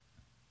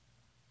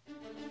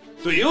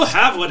Do you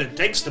have what it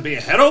takes to be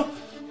a hero?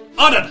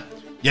 Honor.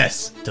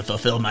 Yes, to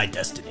fulfill my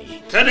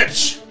destiny.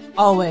 Courage.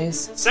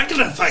 Always.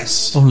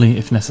 Sacrifice. Only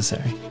if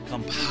necessary.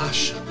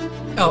 Compassion.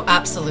 Oh,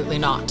 absolutely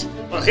not.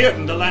 Well, here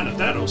in the land of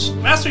Theros,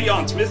 Master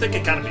Yon's Mythic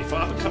Academy for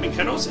Up-and-Coming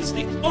Heroes is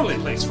the only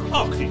place for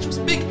all creatures,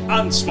 big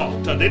and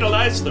small, to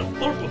realize their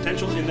full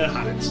potential in their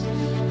habits.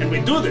 And we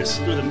do this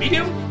through the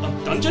medium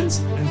of Dungeons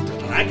and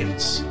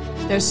Dragons.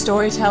 There's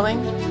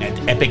storytelling.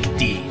 And epic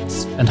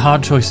deeds. And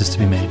hard choices to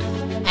be made.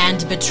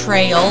 And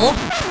betrayal.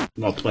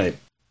 Not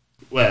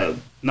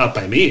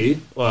by me,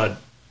 or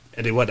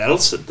anyone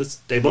else at this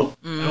table.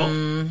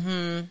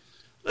 No.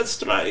 Let's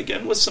try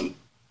again with some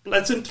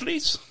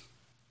pleasantries.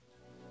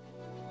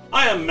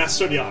 I am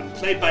Master Yon,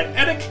 played by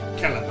Eric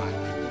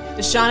Kellenbach.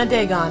 Deshauna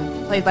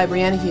Dagon, played by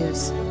Brianna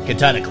Hughes.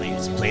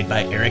 Catanicles, played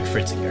by Eric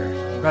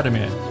Fritzinger.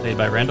 Radomir, played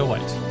by Randall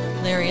White.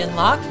 Lyrian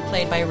Locke,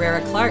 played by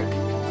Rara Clark.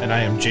 And I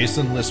am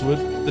Jason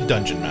Liswood, the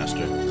Dungeon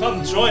Master.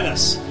 Come join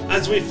us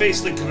as we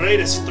face the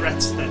greatest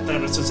threats that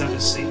Theros has ever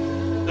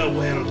seen, the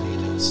World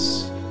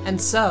Eaters. And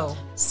so,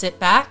 Sit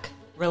back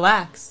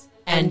relax.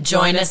 and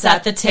join us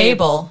at the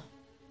table.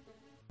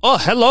 Oh,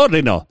 hello,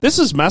 Reno. This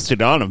is Master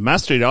Yon of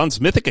Master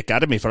Yon's Mythic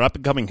Academy for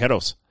Up-and-Coming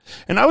Heroes.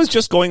 And I was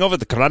just going over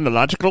the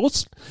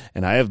chronologicals,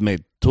 and I have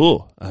made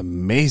 2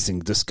 amazing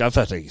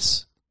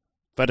discoveries.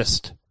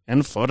 First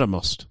and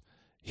foremost,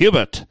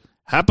 Hubert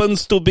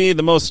happens to be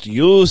the most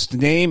used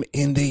name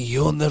in the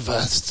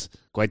universe.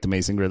 Quite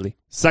amazing, really.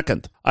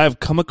 Second, I have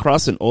come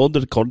across an old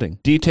recording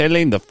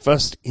detailing the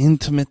first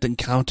intimate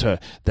encounter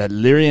that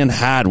Lyrian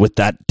had with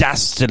that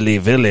dastardly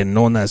villain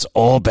known as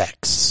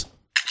Orbex.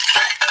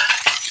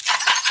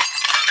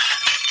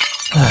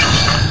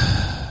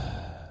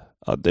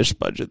 Our dish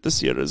budget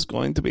this year is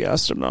going to be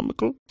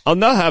astronomical. I'll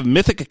now have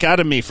Mythic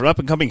Academy for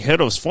Up-and-Coming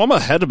Heroes former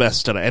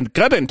headmaster and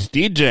current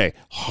DJ,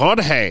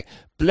 Jorge,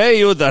 play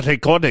you the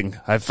recording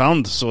I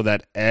found so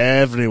that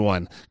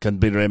everyone can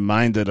be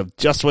reminded of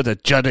just what a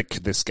jerk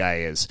this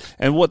guy is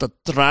and what a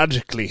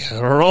tragically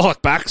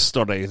heroic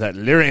backstory that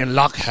Lyrian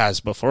Locke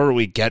has before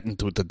we get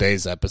into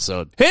today's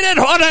episode. Hit it,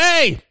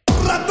 Jorge!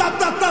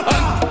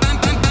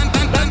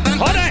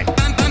 Jorge!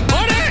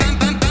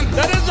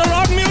 That is the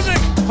wrong music!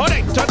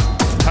 Jorge,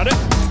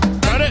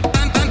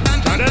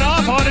 turn it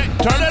off, Jorge!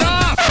 Turn it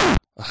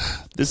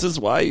off! This is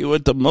why you were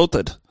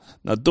demoted.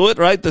 Now do it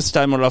right this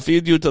time or I'll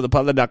feed you to the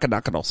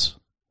Paladakanacanos.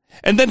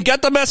 And then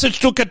get the message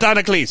to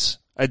Catanicles.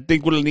 I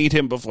think we'll need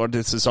him before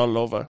this is all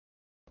over.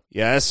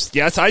 Yes,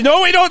 I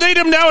know we don't need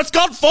him now. It's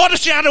called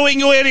foreshadowing,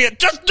 you idiot.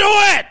 Just do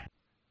it!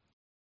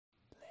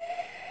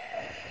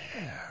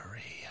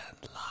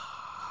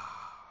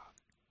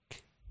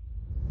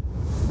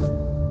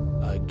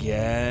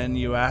 Again,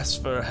 you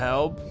ask for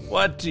help?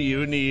 What do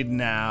you need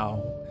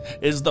now?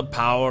 Is the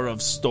power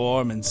of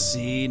storm and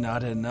sea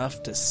not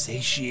enough to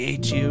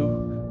satiate you?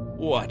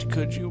 What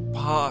could you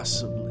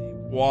possibly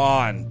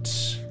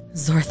want?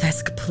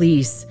 Zorthesk,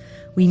 please.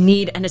 We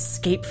need an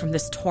escape from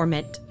this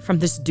torment, from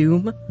this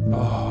doom.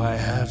 Oh, I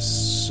have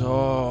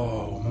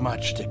so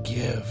much to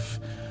give,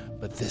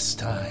 but this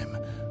time,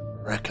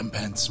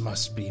 recompense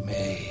must be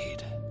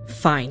made.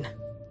 Fine.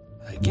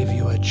 I give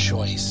you a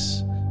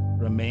choice.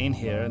 Remain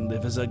here and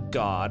live as a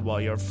god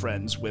while your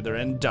friends wither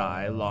and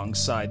die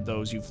alongside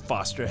those you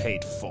foster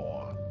hate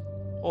for.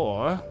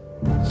 Or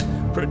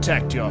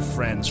protect your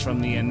friends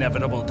from the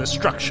inevitable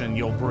destruction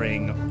you'll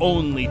bring,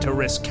 only to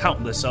risk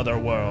countless other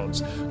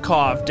worlds,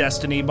 carve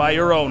destiny by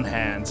your own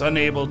hands,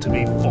 unable to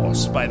be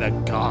forced by the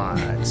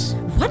gods.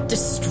 What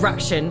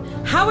destruction?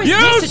 How is You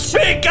this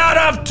speak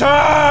out of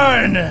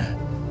turn!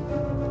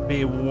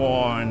 Be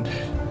warned.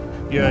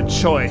 Your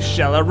choice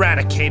shall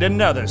eradicate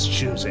another's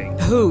choosing.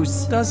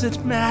 Whose? Does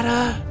it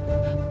matter?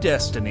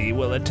 Destiny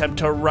will attempt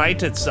to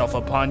right itself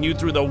upon you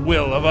through the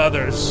will of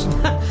others.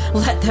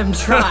 Let them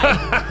try.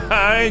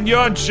 And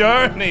your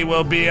journey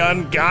will be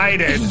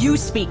unguided. You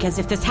speak as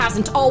if this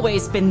hasn't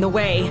always been the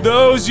way.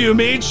 Those you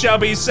meet shall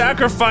be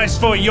sacrificed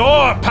for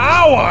your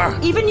power.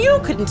 Even you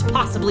couldn't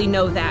possibly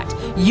know that.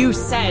 You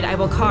said I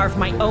will carve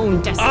my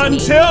own destiny.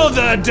 Until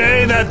the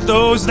day that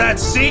those that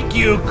seek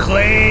you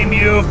claim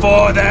you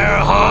for their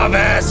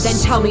harvest. Then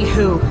tell me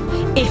who.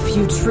 If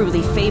you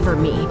truly favor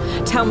me,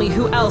 tell me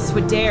who else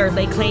would dare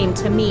lay claim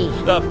to me.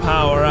 The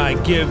power I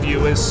give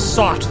you is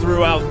sought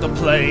throughout the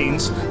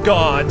plains.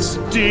 Gods,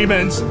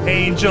 demons,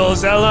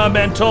 angels,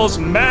 elementals,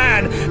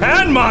 man,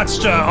 and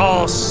monster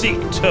all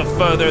seek to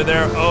further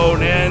their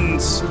own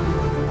ends,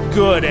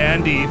 good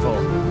and evil.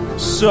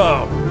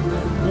 So,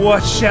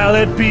 what shall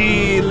it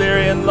be,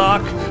 Lyrian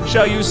Locke?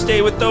 Shall you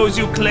stay with those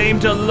you claim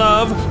to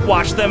love,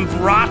 watch them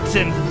rot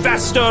and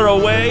fester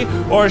away?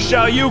 Or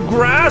shall you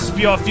grasp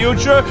your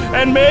future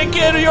and make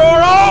it your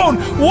own?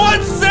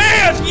 What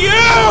saith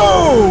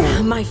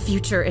you? My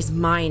future is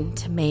mine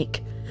to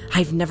make.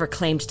 I've never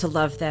claimed to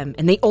love them,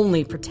 and they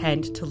only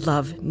pretend to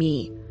love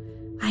me.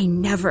 I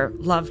never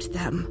loved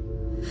them.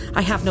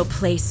 I have no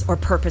place or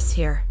purpose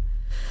here.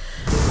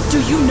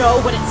 Do you know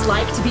what it's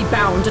like to be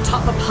bound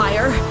atop a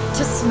pyre?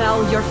 To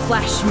smell your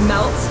flesh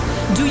melt?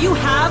 Do you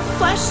have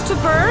flesh to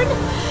burn?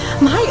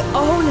 My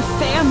own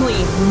family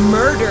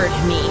murdered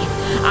me.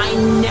 I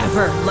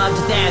never loved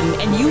them,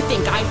 and you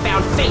think I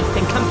found faith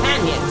in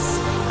companions.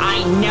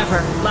 I never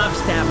loved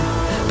them.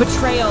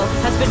 Betrayal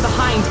has been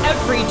behind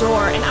every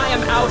door, and I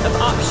am out of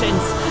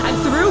options. I'm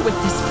through with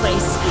this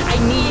place. I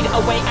need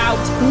a way out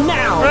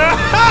now.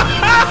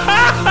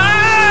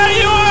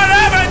 You are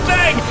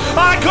everything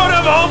I could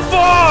have hoped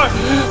for!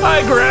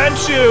 I grant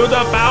you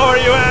the power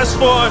you asked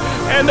for,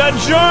 and the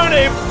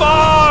journey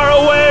far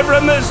away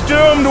from this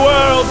doomed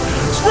world.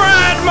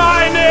 Spread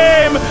my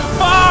name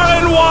far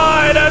and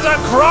wide as a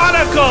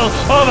chronicle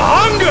of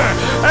hunger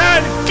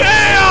and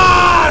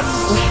chaos!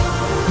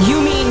 You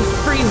mean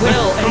free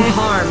will and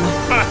harm.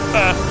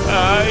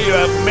 You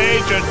have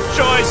made your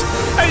choice,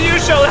 and you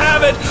shall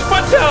have it,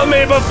 but tell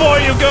me before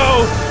you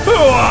go, who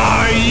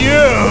are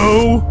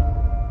you?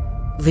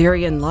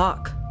 Lyrian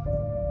Locke.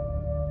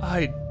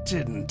 I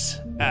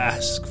didn't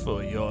ask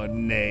for your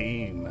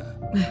name.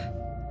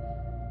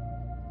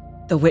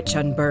 The Witch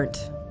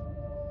Unburnt.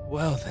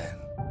 Well then,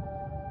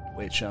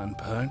 Witch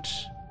Unburnt,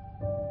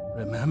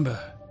 remember,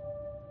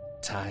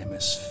 time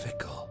is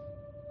fickle.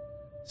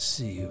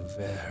 See you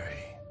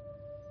very,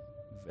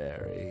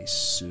 very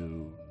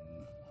soon.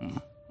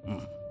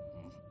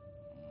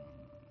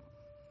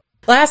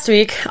 Last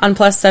week on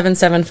plus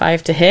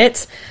 775 to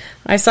hit,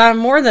 I saw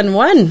more than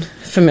one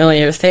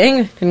familiar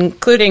thing,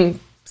 including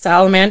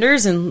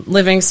salamanders and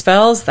living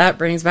spells. That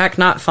brings back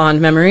not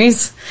fond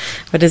memories.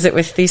 What is it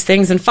with these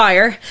things and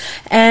fire?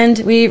 And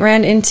we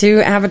ran into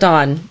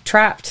Abaddon,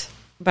 trapped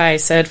by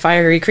said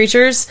fiery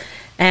creatures,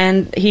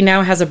 and he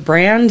now has a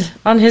brand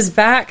on his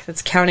back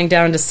that's counting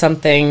down to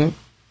something.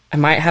 I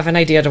might have an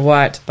idea to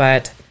what,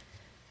 but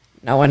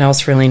no one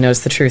else really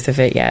knows the truth of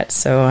it yet,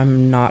 so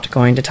I'm not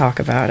going to talk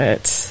about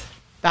it.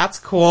 That's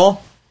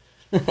cool.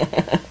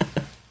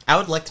 I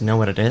would like to know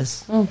what it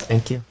is.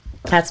 Thank you.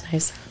 That's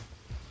nice.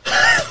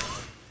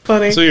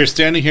 Funny. So you're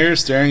standing here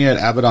staring at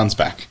Abaddon's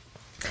back.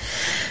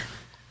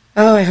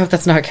 Oh, I hope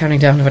that's not counting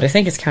down to what I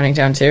think it's counting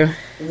down to.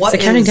 Is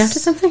it counting down to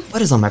something?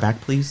 What is on my back,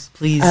 please?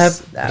 Please.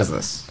 What is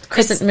this?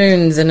 Crescent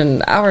moons and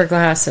an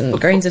hourglass and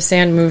grains of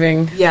sand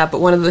moving. Yeah, but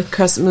one of the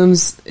crescent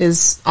moons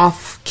is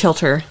off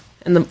kilter,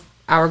 and the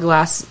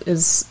hourglass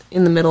is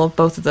in the middle of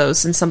both of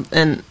those,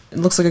 and it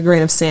looks like a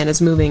grain of sand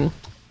is moving.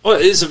 Oh,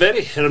 it's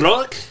very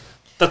heroic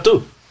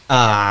tattoo.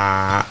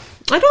 I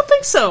don't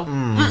think so.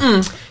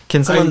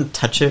 Can someone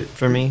touch it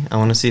for me? I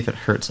want to see if it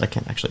hurts. I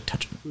can't actually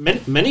touch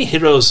it. Many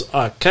heroes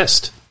are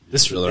cast.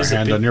 This Feel their is a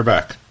hand big- on your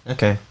back.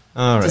 Okay.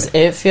 All right. Does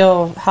it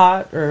feel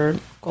hot or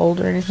cold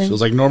or anything?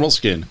 Feels like normal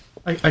skin.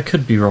 I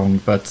could be wrong,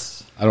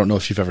 but I don't know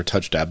if you've ever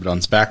touched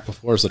Abaddon's back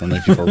before, so I don't know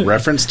if you have a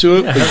reference to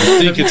it, but I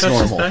think it's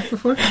normal.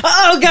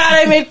 Oh god,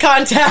 I made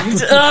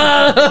contact!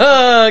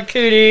 Oh,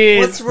 cooties!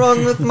 What's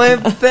wrong with my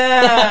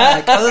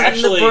back? Other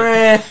than the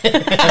brand.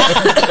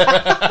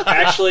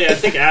 Actually, I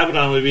think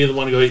Abaddon would be the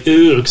one to go,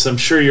 ooh, because I'm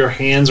sure your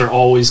hands are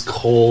always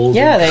cold.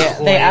 Yeah, and they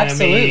clammy.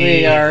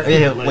 absolutely are.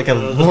 Yeah, like a.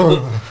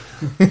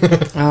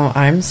 Oh,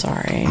 I'm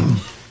sorry.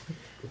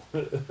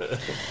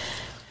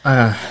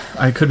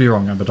 I could be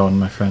wrong, Abaddon,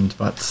 my friend,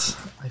 but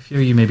I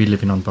fear you may be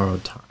living on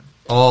borrowed time.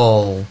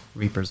 All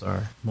Reapers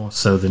are. More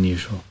so than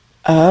usual.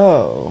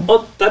 Oh.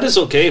 Well, that is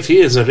okay. If he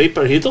is a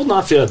Reaper, he will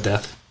not fear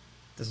death.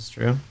 This is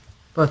true.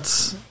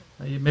 But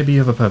maybe you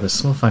have a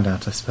purpose. We'll find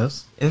out, I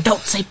suppose.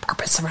 Don't say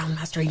purpose around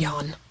Master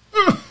Yon.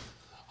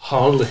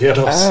 All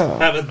heroes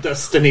have a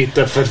destiny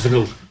to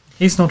fulfill.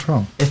 He's not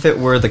wrong. If it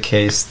were the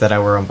case that I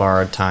were on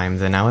borrowed time,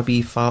 then I would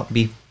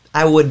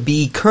I would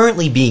be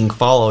currently being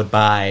followed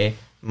by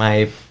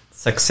my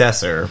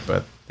successor,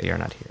 but they are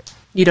not here.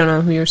 You don't know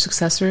who your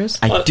successor is?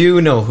 I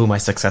do know who my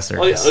successor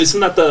Oh, yeah. is.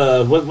 Isn't that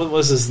the... What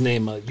was his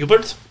name?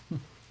 Hubert?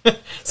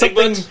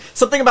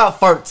 Something about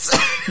farts.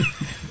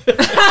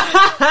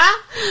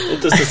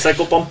 It is the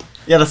Psycho Pump?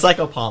 Yeah, the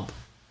Psychopomp.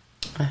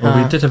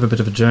 Well, we did have a bit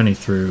of a journey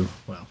through,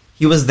 well...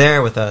 He was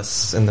there with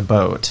us in the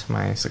boat,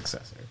 my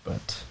successor,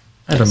 but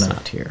I don't he's know.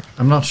 not here.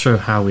 I'm not sure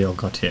how we all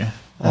got here.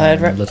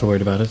 I'm a little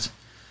worried about it.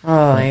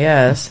 Oh,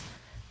 yes.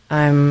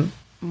 I'm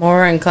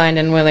more inclined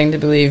and willing to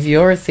believe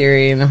your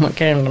theory than what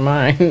came to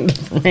mind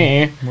for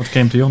me. What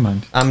came to your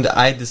mind?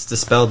 I just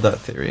dispelled that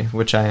theory,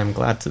 which I am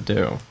glad to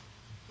do.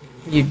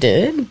 You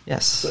did?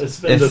 Yes.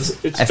 It's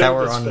If I been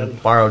were on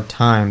borrowed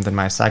time, then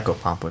my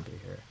Psychopomp would be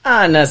here.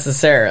 Not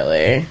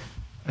necessarily.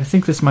 I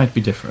think this might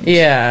be different.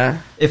 Yeah.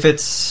 If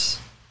it's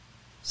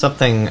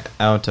something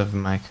out of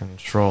my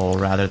control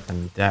rather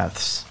than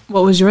deaths.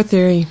 What was your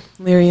theory,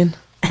 Lyrian?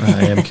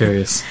 I am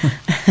curious.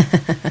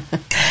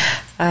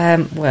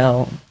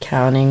 Well,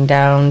 counting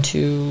down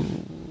to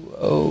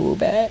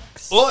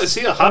Obex. Oh, is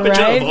he a Hobbit of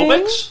Arriving?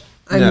 Obex?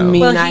 I No.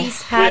 mean, Well,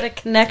 he's had a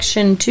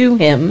connection to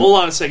him.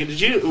 Hold on a second. Did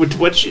you...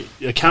 What you...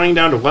 Counting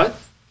down to what?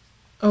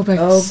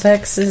 Obex.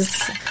 Obex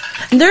is...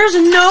 There's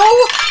no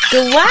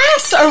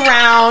glass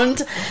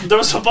around. There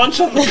was a bunch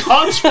on the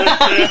contract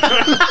there.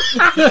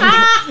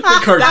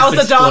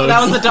 That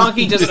was the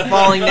donkey just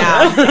falling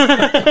down.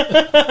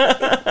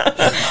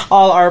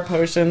 All our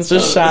potions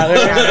just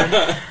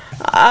shattered.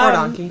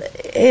 donkey.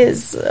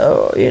 His,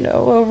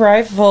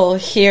 arrival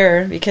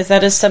here, because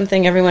that is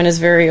something everyone is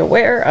very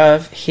aware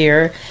of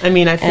here. I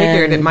mean, I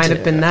figured it And, might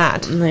have been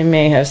that. They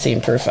may have seen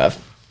proof of.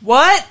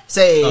 What?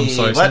 Say, I'm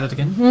sorry, say what? that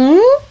again?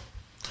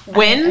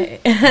 When?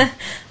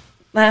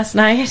 Last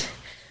night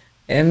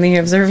in the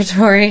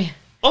observatory.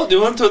 Oh,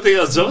 you went to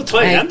the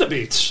observatory and the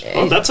beach.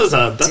 Oh, that's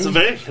a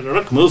very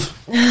heroic move.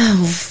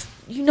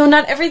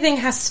 Not everything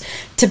has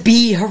to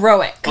be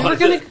heroic. Oh,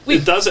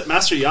 it does at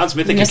Master Jan's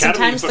Mythic Academy.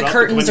 Sometimes the for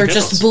curtains are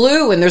just Pickles.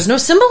 blue and there's no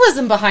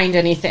symbolism behind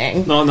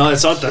anything. No,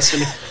 it's all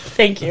destiny.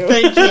 Thank you.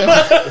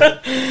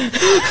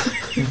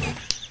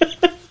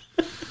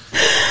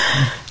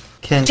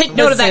 Take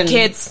note of that,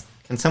 kids.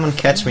 Can someone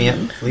catch me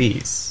up,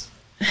 please?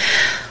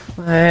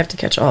 I have to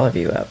catch all of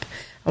you up.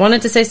 I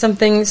wanted to say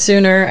something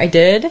sooner. I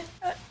did.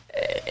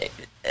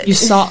 You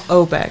saw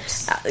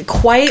Obex.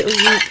 Quite.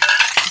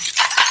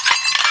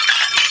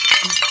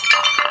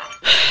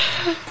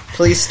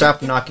 Please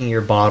stop knocking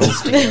your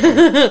bottles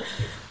together.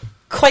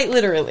 Quite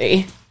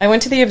literally. I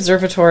went to the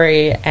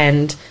observatory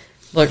and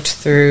looked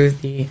through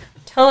the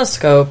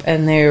telescope,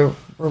 and they were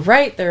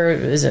right. There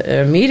is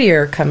a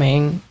meteor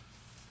coming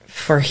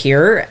for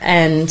here,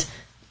 and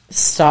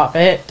stop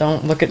it.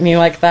 Don't look at me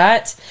like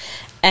that.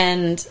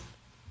 And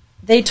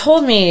they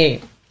told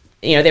me,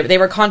 they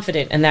were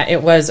confident in that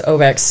it was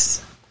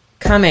Obex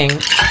coming.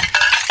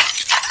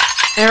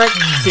 Eric,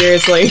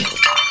 seriously.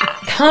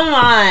 Come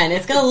on,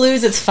 it's gonna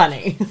lose its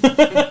funny.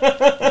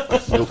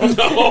 There's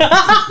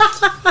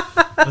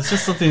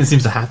just something that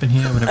seems to happen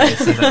here whenever they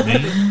say that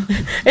name.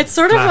 It's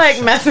sort of Flash.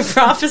 like Meth of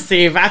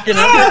Prophecy back in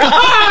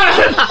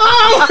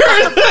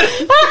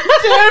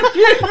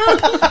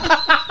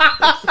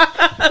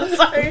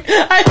Sorry,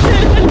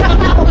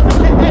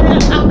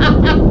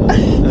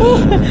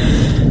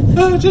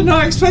 I did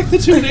not expect the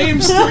two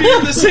names to be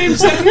in the same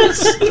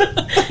sentence.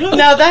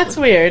 Now that's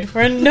weird.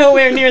 We're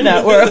nowhere near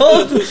that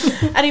world.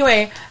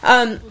 Anyway,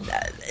 so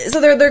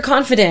they're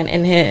confident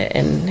in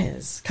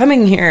his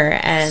coming here,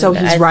 and So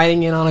he's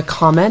riding in on a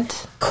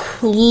comment?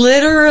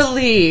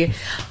 literally.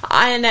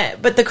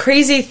 But the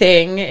crazy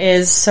thing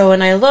is, so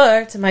when I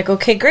looked, I'm like,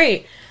 okay,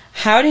 great.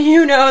 How do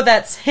you know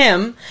that's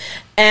him?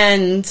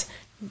 And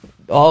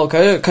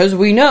because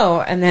we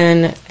know. And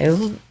then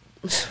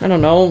I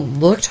don't know,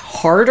 looked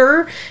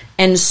harder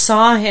and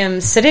saw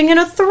him sitting in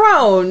a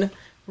throne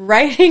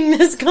writing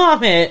this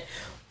comment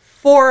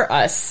for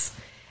us.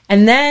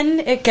 And then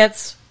it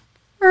gets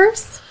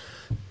worse.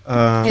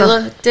 He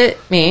looked at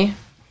me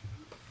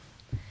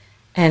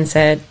and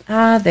said,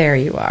 there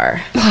you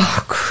are.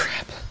 Oh,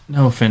 crap.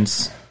 No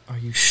offense. Are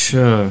you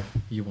sure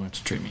you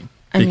weren't dreaming?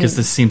 Because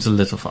this seems a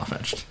little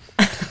far-fetched.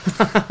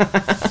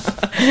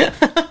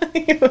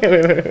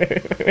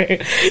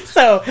 Wait.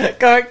 So,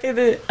 going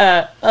through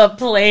a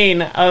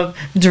plane of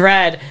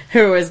dread,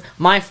 who is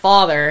my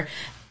father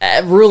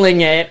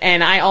ruling it,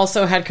 and I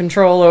also had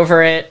control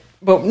over it,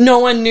 but no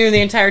one knew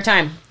the entire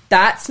time.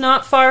 That's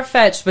not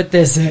far-fetched, but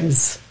this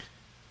is.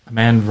 A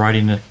man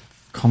riding a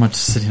comet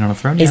sitting on a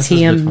throne? Is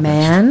he a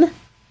man?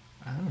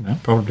 I don't know,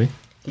 probably.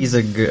 He's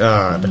a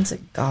god. He's a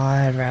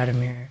god,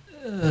 Radomir.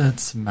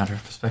 It's a matter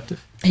of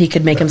perspective. He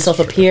could make himself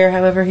appear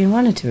however he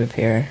wanted to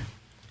appear.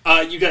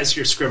 You guys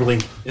hear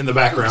scribbling in the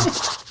background.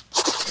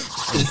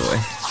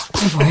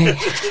 Oh Boy.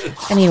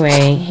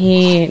 Anyway,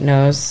 he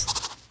knows.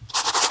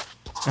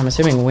 I'm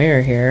assuming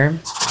we're here,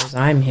 because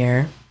I'm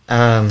here.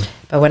 But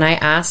when I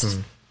asked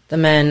the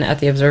men at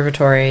the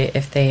observatory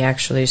if they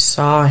actually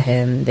saw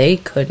him, they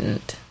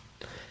couldn't.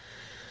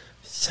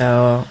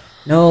 So,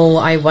 no,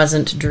 I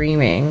wasn't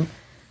dreaming.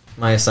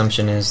 My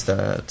assumption is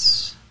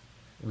that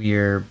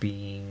we're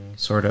being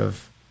sort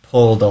of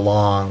pulled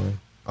along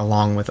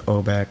with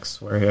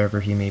Obex wherever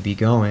he may be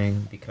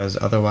going, because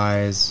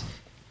otherwise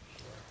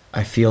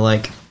I feel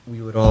like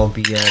we would all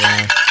be at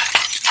a...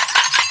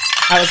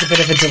 That was a bit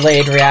of a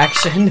delayed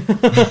reaction.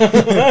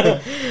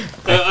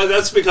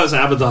 That's because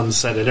Abaddon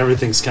said it.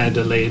 Everything's kind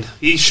of delayed.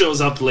 He shows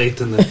up late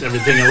and then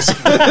everything else.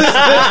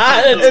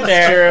 That's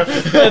fair.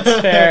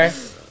 That's fair.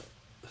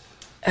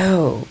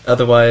 Oh.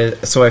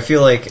 Otherwise, so I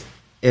feel like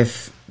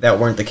if that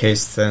weren't the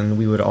case, then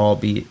we would all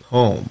be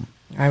home.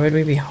 Why would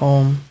we be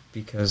home?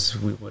 Because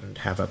we wouldn't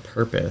have a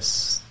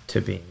purpose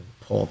to being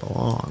pulled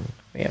along.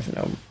 We have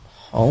no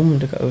home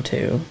to go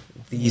to.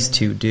 These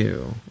two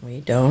do.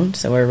 We don't,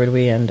 so where would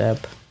we end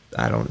up?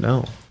 I don't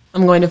know.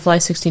 I'm going to fly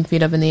 16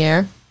 feet up in the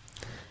air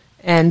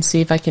and see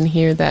if I can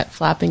hear that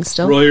flapping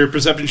still. Roll your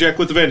perception check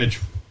with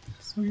advantage.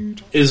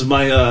 Sweet. Is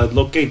my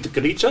locate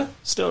creature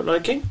still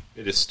working?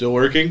 It is still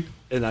working.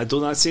 And I do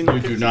not see You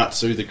do not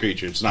see the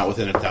creature. It's not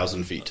within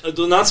 1,000 feet. I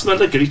do not smell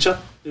the creature.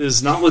 It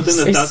is not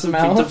within 1,000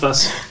 feet of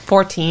us.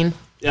 14.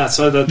 Yeah,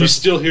 so you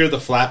still hear the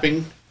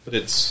flapping, but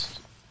it's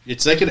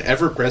like an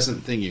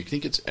ever-present thing. You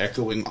think it's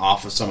echoing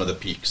off of some of the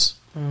peaks.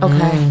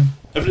 Okay.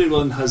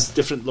 Everyone has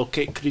different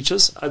locate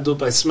creatures. I do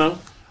by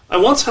smell. I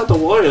once had a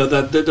warrior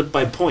that did it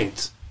by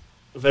point.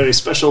 A very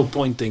special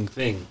pointing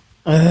thing.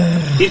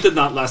 He did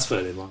not last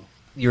very long.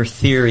 Your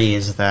theory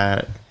is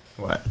that...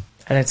 What?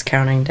 And it's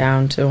counting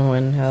down to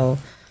when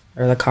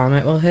the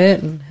comet will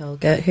hit and he'll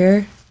get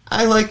here.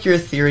 I like your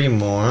theory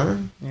more.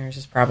 Yours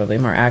is probably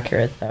more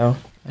accurate, though.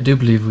 I do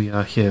believe we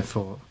are here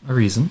for a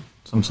reason,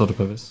 some sort of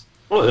purpose.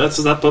 Oh,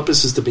 that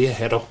purpose is to be a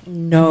hero.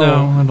 No,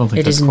 I don't think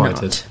it that's is quite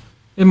not. it.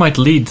 It might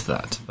lead to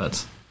that,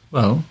 but,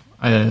 well,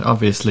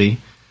 obviously,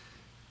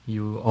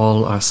 you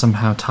all are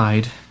somehow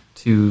tied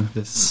to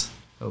this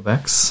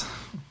Obex.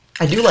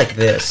 I do like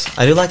this.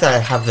 I do like that I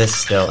have this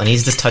still, and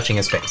he's just touching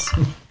his face.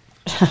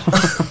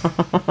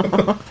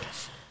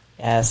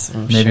 Yes,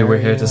 I'm Maybe sure we're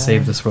here you to are.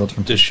 save this world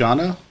from...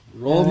 Deshauna,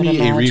 roll I would me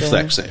a imagine.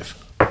 reflex save.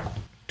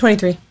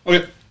 23.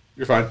 Okay,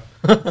 you're fine.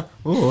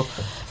 Ooh. I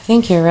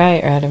think you're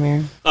right,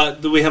 Radomir.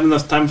 Do we have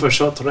enough time for a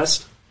short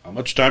rest? How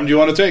much time do you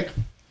want to take?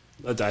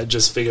 I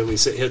just figured we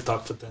sit here,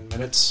 talk for 10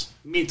 minutes.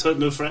 Meet her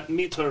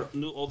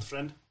new old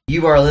friend.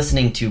 You are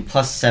listening to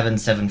Plus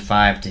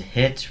 775 to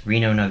hit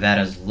Reno,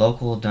 Nevada's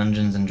local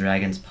Dungeons and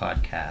Dragons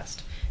podcast.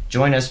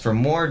 Join us for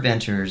more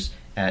adventures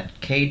at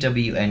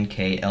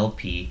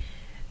KWNKLP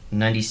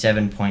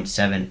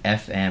 97.7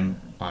 FM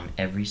on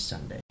every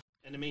Sunday.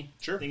 Enemy?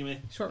 Sure. Thingy-me?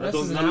 Short I rest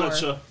don't- is an I'm hour. not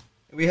sure.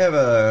 We have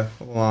a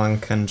long,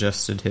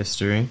 congested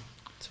history.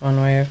 It's one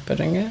way of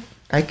putting it.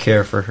 I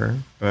care for her,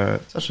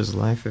 but such is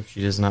life if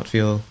she does not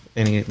feel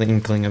any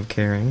inkling of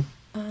caring.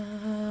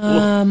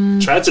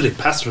 Tragedy,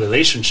 past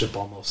relationship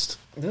almost.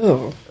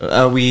 Ooh.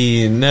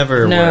 We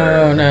never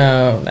No, were.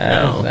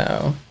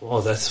 no.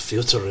 Oh, that's a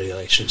future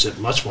relationship.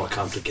 Much more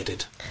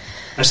complicated.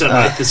 I should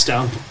write this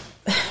down.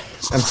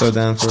 I'm so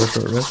down for a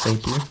short rest,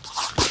 thank you.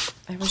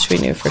 I wish we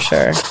knew for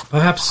sure.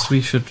 Perhaps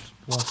we should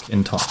walk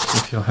and talk.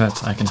 If you're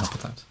hurt, I can help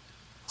with that.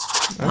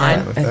 I'm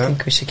fine with I that.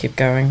 think we should keep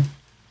going.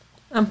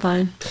 I'm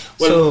fine.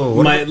 Well, So,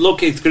 what my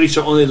locate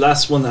creature only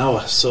lasts 1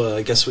 hour, so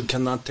I guess we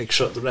cannot take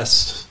short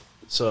rest.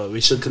 So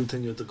we should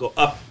continue to go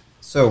up.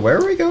 So where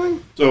are we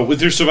going? So,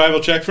 with your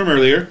survival check from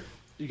earlier,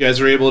 you guys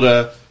are able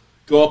to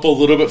go up a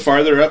little bit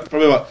farther up,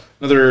 probably about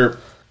another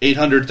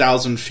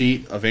 800,000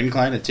 feet of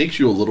incline. It takes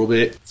you a little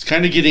bit. It's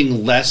kind of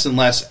getting less and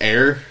less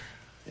air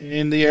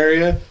in the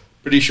area.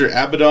 Pretty sure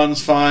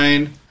Abaddon's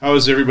fine. How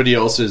is everybody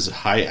else's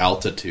high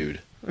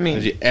altitude? I mean-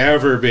 Have you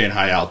ever been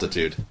high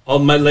altitude? All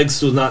my legs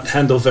do not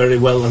handle very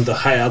well under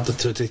high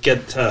altitude. To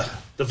get the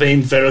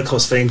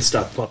varicose veins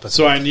start popping.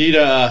 So I need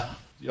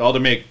y'all to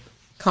make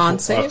Con a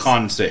save?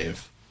 con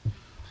save.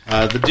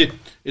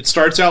 It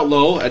starts out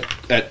low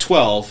at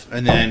 12,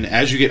 and then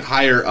as you get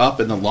higher up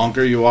and the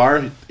longer you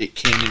are, it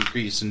can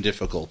increase in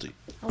difficulty.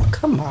 Oh,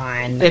 come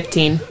on.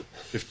 15.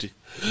 50.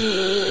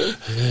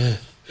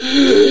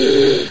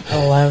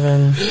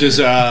 11. Does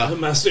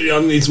Master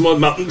Young needs more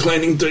mountain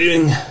climbing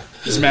doing.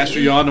 Does Master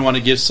Yon want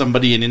to give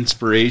somebody an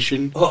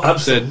inspiration Oh, to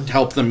absolutely.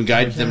 help them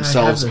guide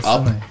themselves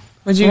up?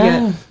 What'd you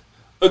get?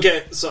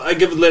 Okay, so I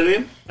give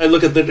Lyrian. I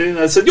look at Lyrian and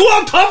I said, "You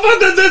are tougher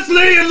than this,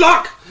 Lyrian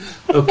Locke!"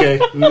 Okay,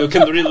 you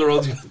can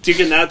reroll. You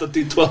can add a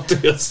d12 to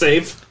your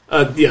save.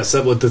 Yes,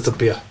 that will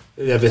disappear.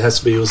 Yeah, it has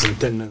to be used in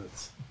 10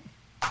 minutes.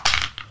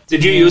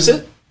 Did you use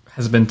it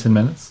Has it been 10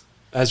 minutes?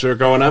 as we were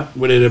going up?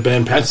 Would it have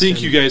been I past think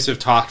 10? you guys have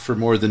talked for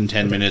more than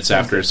 10 minutes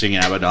after seeing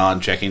Abaddon,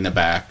 checking the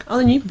back. Oh,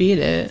 then you beat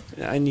it.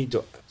 Yeah, I need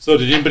to. So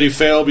did anybody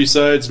fail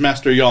besides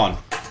Master Yon?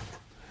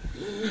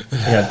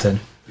 I got 10.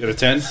 You got a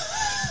 10? I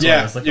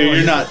Yeah, was like, you're, oh,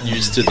 you're I- not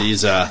used to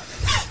these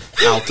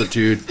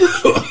altitude.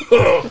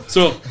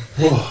 So,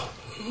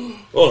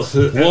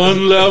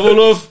 one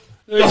level of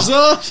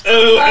exhaust.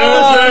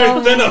 Oh,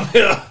 very thin up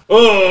here.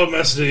 Oh,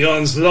 Master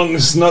Yon's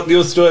lungs not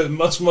used to it,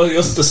 much more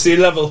used to sea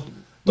level.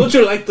 Don't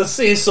you like the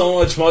sea so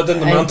much more than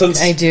the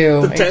mountains? I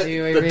do. The, I do.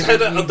 I the really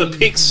tether of the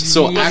peaks.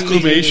 So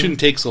acclimation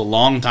takes a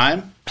long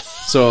time.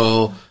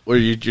 So where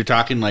you're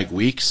talking like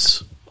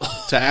weeks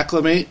to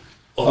acclimate.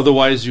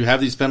 Otherwise, you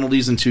have these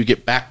penalties until you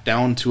get back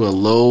down to a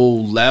low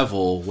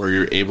level where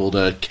you're able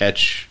to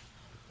catch.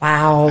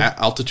 Wow.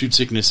 Altitude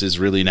sickness is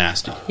really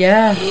nasty.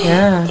 Yeah,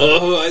 yeah.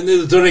 Oh, I need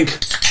a drink.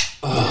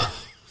 Oh,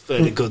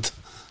 very good.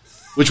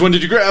 Which one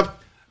did you grab?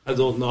 I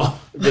don't know.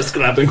 Just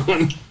grabbing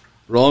one.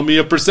 Roll me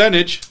a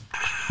percentage.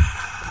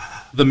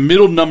 The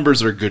middle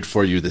numbers are good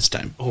for you this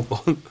time.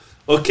 Oh,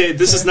 okay,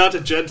 this is not a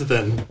jet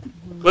then.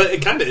 Well,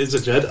 it kind of is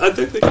a jet. I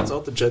think it's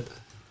all the jet.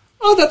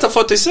 Oh, that's a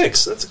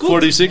 46. That's good.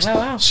 46. Oh,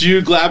 wow. So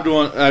you grabbed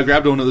one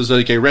of those,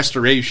 like a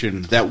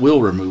restoration that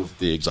will remove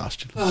the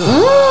exhaustion.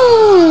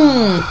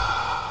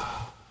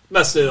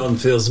 Master Yon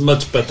feels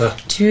much better.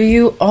 Do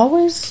you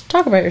always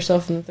talk about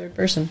yourself in the third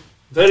person?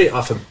 Very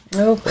often.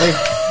 Oh, boy.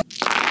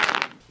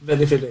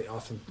 Very, very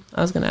often.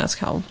 I was going to ask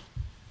how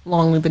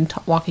long we've been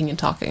walking and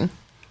talking.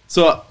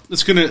 So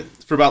it's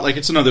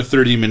it's another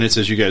 30 minutes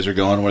as you guys are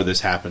going where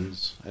this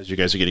happens, as you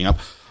guys are getting up.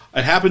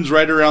 It happens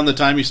right around the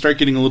time you start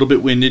getting a little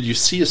bit winded. You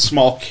see a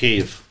small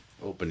cave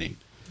opening.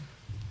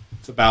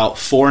 It's about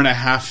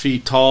 4.5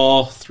 feet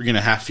tall,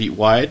 3.5 feet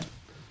wide.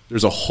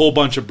 There's a whole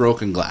bunch of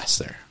broken glass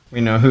there.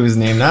 We know whose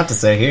name not to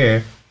say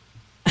here.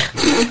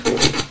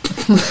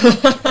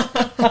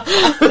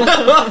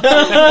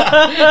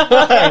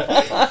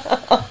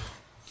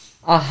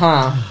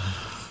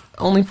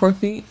 Only 4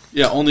 feet?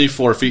 Yeah, only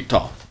 4 feet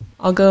tall.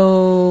 I'll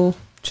go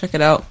check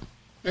it out.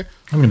 I'm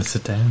going to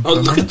sit down. Oh,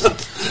 look at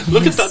that!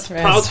 Look at that Rest.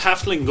 proud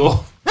halfling go.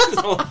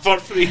 4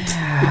 feet.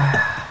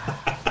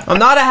 I'm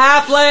not a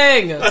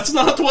halfling! That's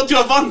not what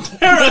your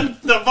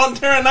the Von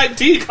Terran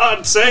ID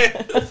card say.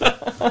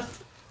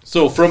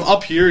 So from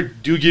up here,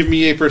 do give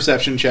me a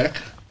perception check.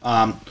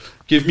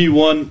 Give me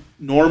one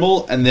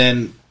normal, and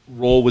then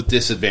roll with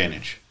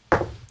disadvantage.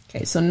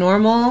 Okay, so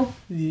normal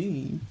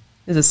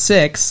is a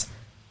 6.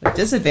 With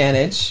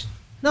disadvantage,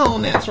 no,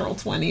 natural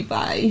 20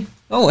 by...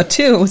 Oh, a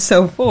 2,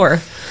 so 4.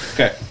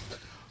 Okay.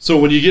 So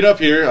when you get up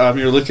here,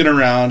 you're looking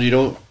around. You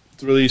don't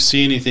really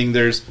see anything.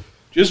 There's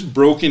just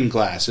broken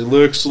glass. It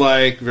looks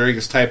like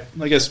various type,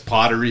 I guess,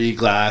 pottery,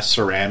 glass,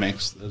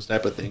 ceramics, those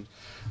type of things.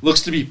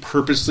 Looks to be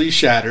purposely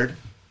shattered.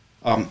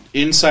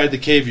 Inside the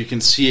cave, you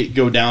can see it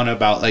go down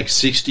about like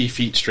 60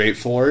 feet straight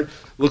forward.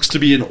 Looks to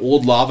be an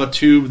old lava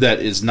tube that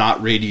is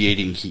not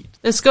radiating heat.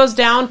 This goes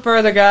down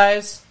further,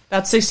 guys.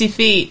 About 60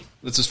 feet.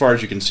 That's as far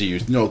as you can see.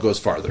 No, it goes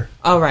farther.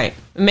 All right.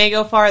 It may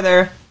go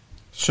farther.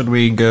 Should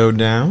we go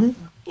down?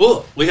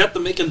 Oh, we have to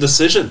make a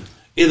decision.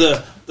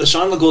 Either the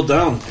Sean will go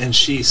down and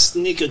she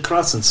sneak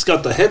across and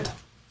scout ahead.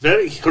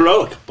 Very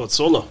heroic, but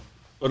solo.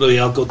 Or do we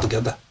all go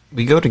together?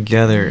 We go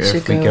together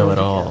if we go at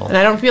all. And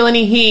I don't feel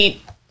any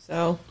heat,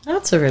 so...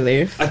 That's a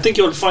relief. I think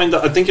you'll find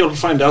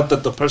out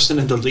that the person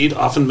in the lead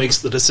often makes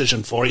the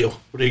decision for you.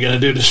 What are you going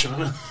to do,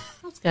 Deshauna?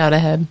 Let's get out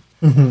ahead.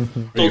 Are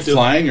you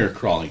flying or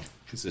crawling?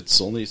 Because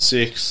it's only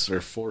 6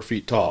 or 4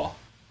 feet tall.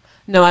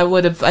 No,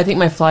 I think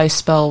my fly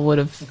spell would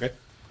have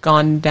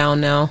gone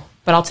down now.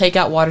 But I'll take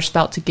out Water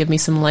Spout to give me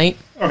some light.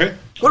 Okay.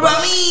 What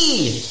about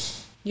me?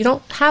 You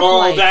don't have Oh,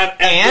 light. that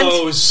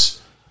echoes.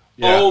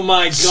 Yeah. Oh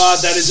my god,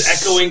 that is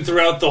echoing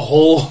throughout the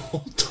whole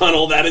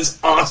tunnel. That is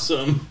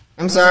awesome.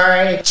 I'm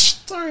sorry.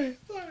 Sorry.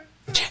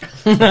 Do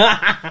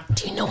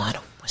you know how to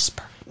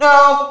whisper?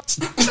 No.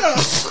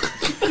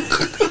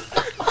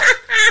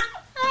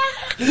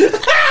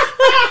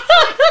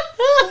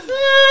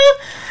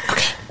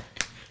 Okay.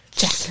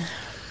 Jack,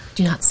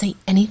 do not say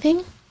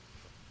anything.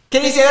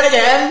 Can you say that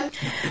again?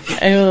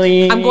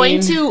 Eileen. I'm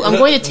going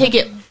to take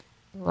it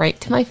right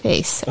to my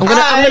face. I'm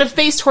gonna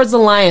face towards the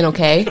lion,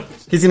 okay?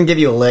 He's gonna give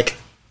you a lick.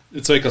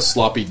 It's like a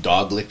sloppy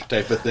dog lick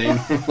type of thing.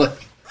 Like,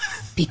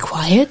 Be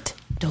quiet.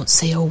 Don't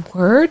say a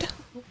word.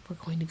 We're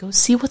going to go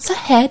see what's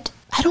ahead.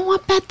 I don't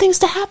want bad things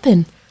to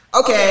happen.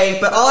 Okay,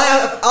 but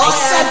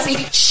I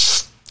said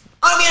Shh.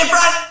 I'll be in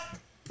front.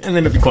 And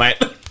then be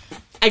quiet.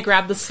 I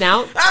grab the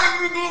snout.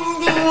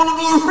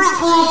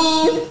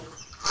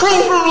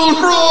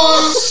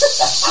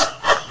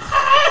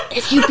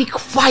 If you be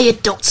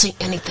quiet, don't say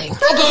anything.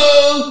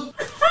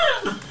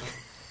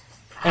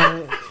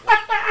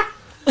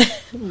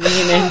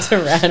 Lean into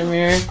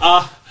Radomir.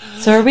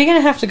 So are we going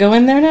to have to go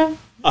in there now?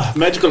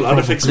 Magical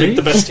artifacts make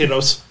the best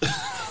heroes.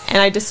 And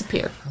I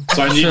disappear.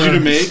 so I need you to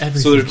make...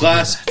 So there's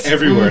glass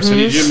everywhere. So I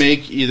need you to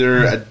make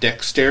either a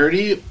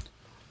dexterity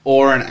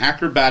or an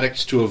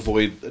acrobatics to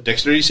avoid... A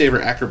dexterity save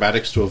or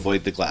acrobatics to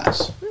avoid the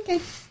glass. Okay.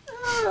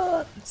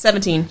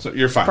 17. So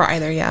you're fine. For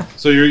either, yeah.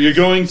 So you're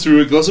going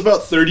through, it goes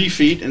about 30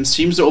 feet and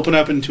seems to open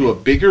up into a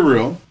bigger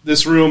room.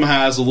 This room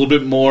has a little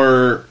bit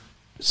more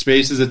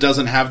spaces. It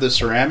doesn't have the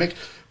ceramic,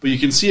 but you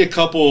can see a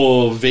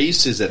couple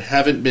vases that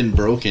haven't been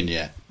broken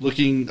yet.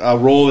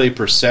 Roll a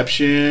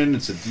perception.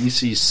 It's a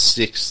DC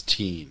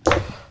 16.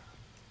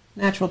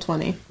 Natural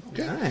 20.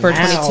 Okay. For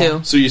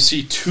 22. So you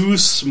see two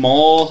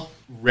small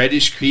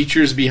reddish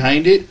creatures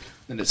behind it,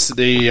 and it's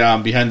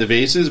behind the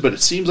vases, but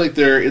it seems like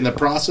they're in the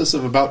process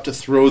of about to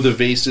throw the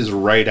vases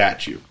right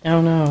at you.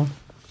 Oh no.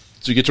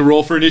 So you get to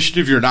roll for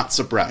initiative. You're not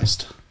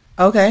surprised.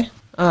 Okay.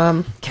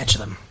 Catch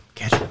them.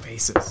 Catch the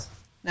faces.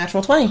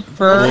 Natural 20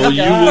 for Well,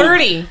 you will-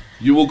 30.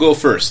 You will go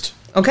first.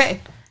 Okay.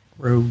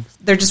 Rogues.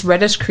 They're just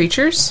reddish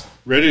creatures?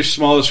 Reddish,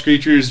 smallest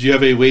creatures. Do you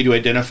have a way to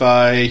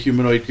identify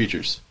humanoid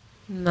creatures?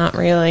 Not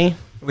really.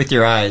 With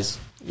your eyes.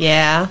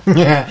 Yeah.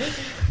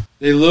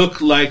 They look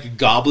like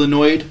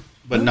goblinoid,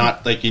 but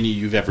not like any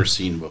you've ever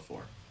seen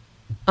before.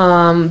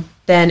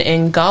 Then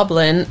in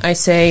Goblin, I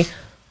say,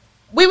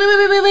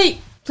 wait.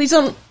 Please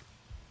don't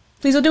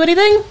do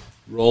anything.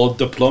 Roll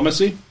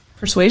diplomacy.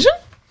 Persuasion?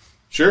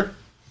 Sure.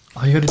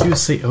 All you gotta do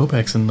is say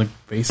Obex and the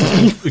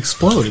bases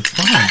explode. It's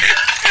fine.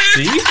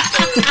 See?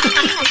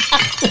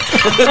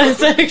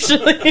 That's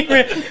actually...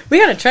 We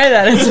gotta try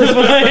that at some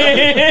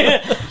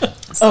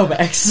point.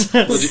 Obex.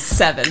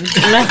 7.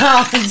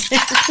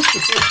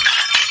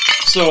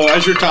 So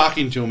as you're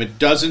talking to them, it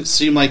doesn't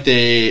seem like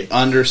they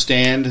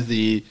understand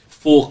the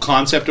full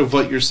concept of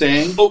what you're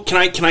saying. Oh,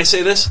 can I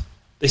say this?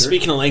 They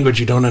speak in a language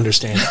you don't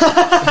understand.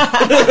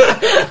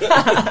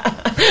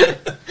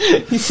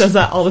 He says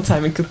that all the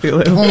time in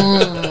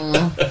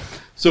Cthulhu.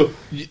 So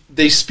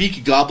they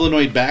speak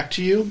goblinoid back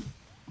to you,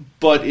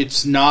 but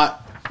it's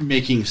not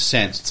making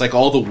sense. It's like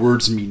all the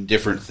words mean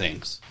different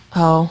things.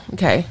 Oh,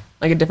 okay.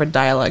 Like a different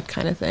dialect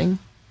kind of thing.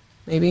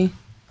 Maybe?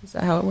 Is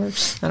that how it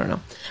works? I don't know.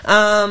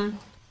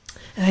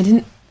 And I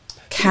didn't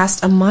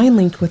cast a mind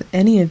link with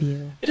any of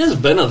you. It has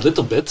been a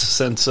little bit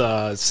since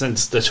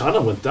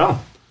Dechana went down.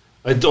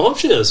 I hope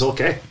she is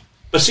okay.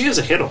 But she is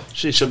a hero.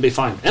 She should be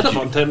fine. And a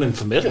Von Terran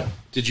familiar.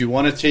 Did you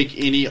want to take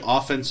any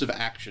offensive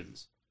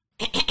actions?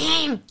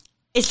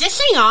 Is this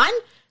thing on?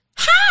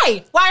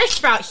 Hi,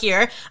 Watersprout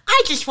here.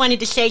 I just wanted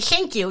to say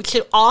thank you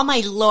to all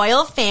my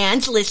loyal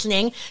fans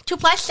listening to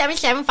Plus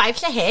 775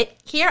 to Hit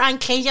here on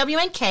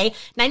KWNK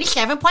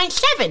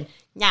 97.7.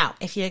 Now,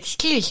 if you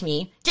excuse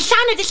me,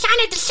 Desana!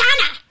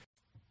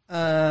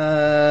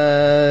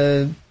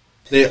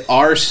 They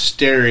are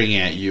staring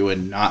at you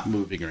and not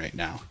moving right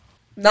now.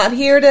 Not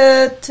here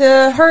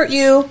to hurt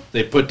you.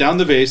 They put down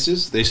the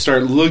vases. They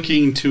start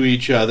looking to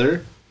each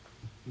other.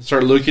 They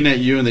start looking at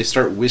you, and they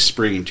start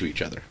whispering to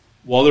each other.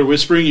 While they're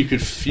whispering, you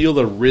could feel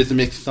the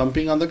rhythmic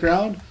thumping on the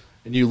ground,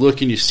 and you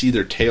look and you see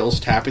their tails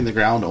tapping the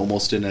ground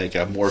almost in like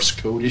a Morse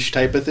code-ish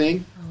type of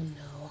thing. Oh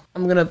no.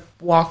 I'm gonna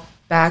walk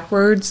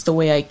backwards the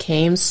way I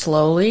came,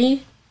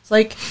 slowly. It's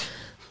like,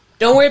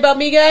 don't worry about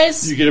me,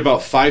 guys. You get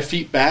about 5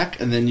 feet back,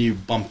 and then you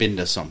bump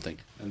into something.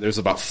 And there's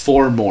about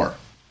 4 more.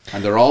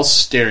 And they're all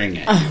staring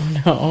at you.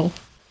 Oh, no.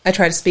 I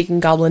try to speak in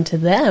Goblin to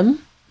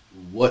them.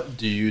 What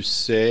do you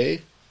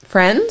say?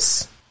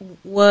 Friends?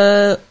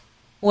 What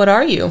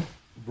are you?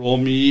 Roll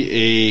me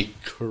a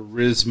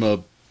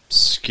charisma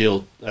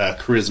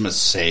charisma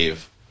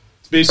save.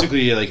 It's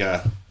basically like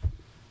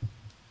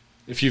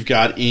if you've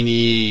got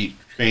any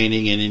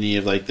training in any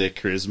of like the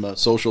charisma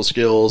social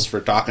skills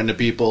for talking to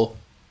people.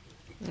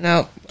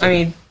 No, I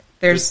mean,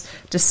 there's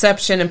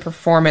deception and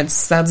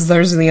performance. Those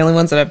are the only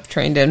ones that I've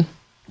trained in.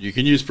 You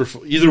can use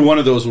either one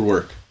of those would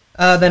work.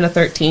 Then a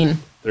 13.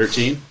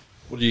 13?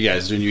 What are you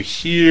guys doing? You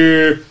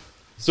hear...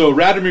 So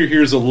Radomir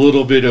hears a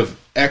little bit of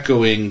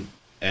echoing,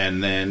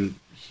 and then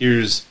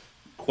hears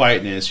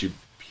quietness. You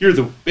hear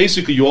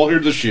basically you all hear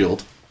the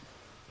shield.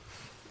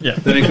 Yeah.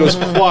 Then it goes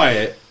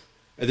quiet,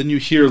 and then you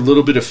hear a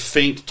little bit of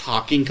faint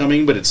talking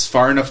coming, but it's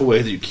far enough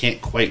away that you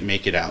can't quite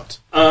make it out.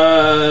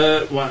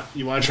 You want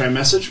to try a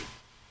message?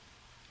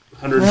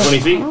 120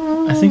 feet?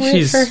 I think wait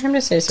she's for him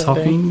to say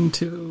something. talking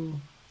to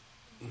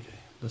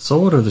the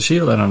sword or the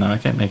shield. I don't know. I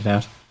can't make it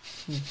out.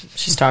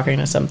 She's talking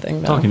to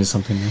something, though. Talking to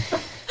something. Yeah.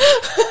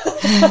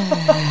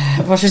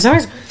 Well, she's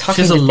always talking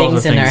She has to a lot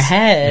things of in her things.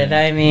 head. Yeah.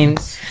 I mean,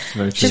 It's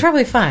very she's true.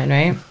 probably fine,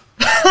 right?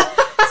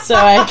 So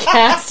I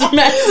cast a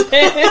message.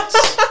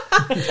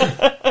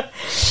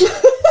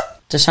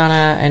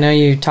 Deshauna, I know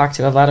you talk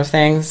to a lot of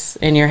things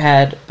in your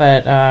head,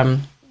 but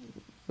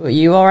were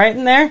you all right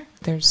in there?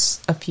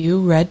 There's a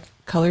few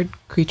red-colored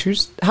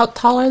creatures. How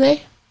tall are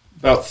they?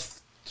 About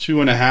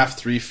 2.5,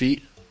 3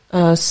 feet.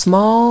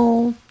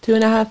 Small,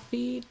 2.5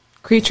 feet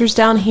creatures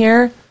down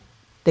here.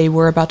 They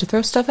were about to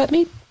throw stuff at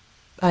me.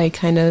 I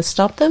kind of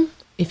stopped them.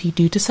 If you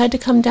do decide to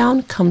come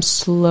down, come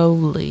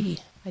slowly.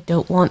 I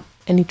don't want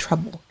any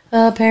trouble.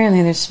 Well,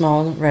 apparently there's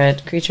small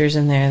red creatures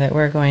in there that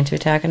we're going to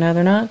attack, and now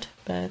they're not.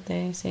 But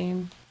they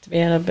seem to be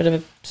at a bit of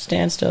a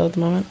standstill at the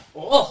moment.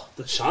 Oh,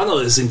 the channel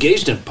is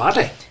engaged in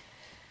party.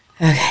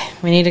 Okay,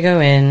 we need to go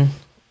in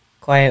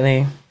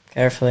quietly,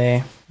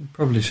 carefully.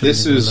 Probably should.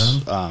 This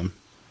is...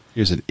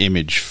 here's an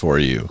image for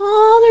you.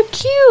 Oh, they're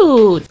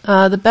cute.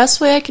 The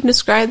best way I can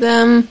describe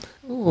them...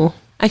 Ooh,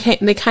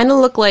 they kind of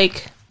look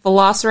like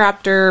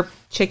Velociraptor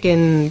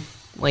chicken,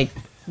 like,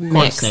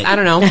 mix. snake. I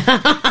don't know.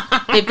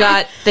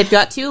 they've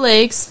got 2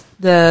 legs.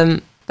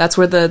 That's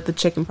where the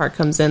chicken part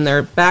comes in.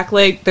 Their back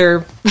leg, their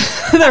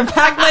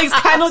back legs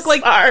kind of look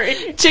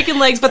like chicken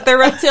legs, but they're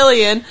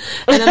reptilian.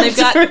 And then they've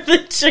got where the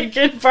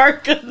chicken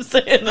part comes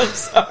in. I'm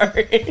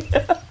sorry.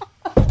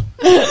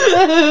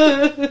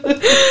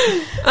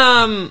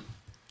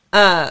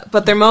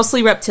 But they're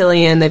mostly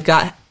reptilian. They've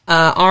got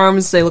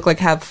arms. They look like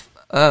have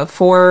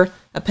 4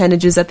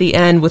 appendages at the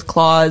end with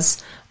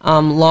claws,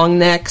 long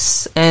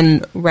necks,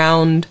 and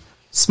round,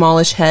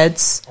 smallish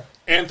heads.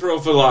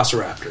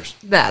 Anthrovelociraptors.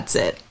 That's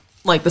it.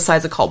 Like the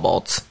size of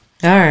kobolds.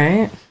 All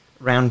right.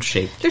 Round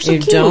shape. They're so You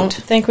cute. don't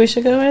think we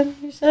should go in,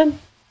 you said?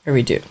 Or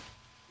we do?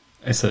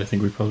 I said I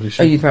think we probably Oh,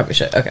 should. you probably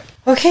should. Okay.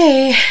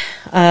 Okay.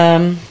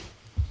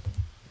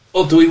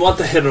 Oh, do we want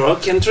the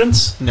heroic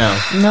entrance? No.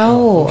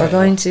 No, we're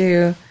going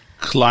to...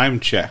 Climb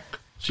check.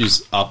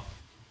 She's up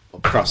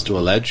across to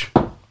a ledge.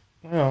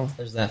 Oh.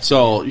 There's that.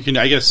 So you can,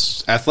 I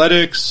guess,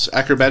 athletics,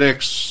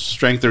 acrobatics,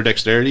 strength, or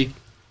dexterity.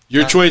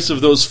 Your choice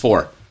of those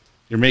 4.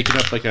 You're making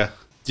up like a...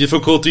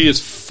 Difficulty is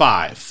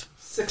 5.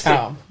 16.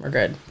 Oh, we're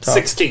good.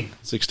 16.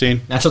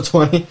 16. Natural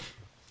 20.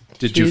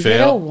 Did you You get a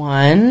fail?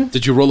 1.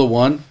 Did you roll a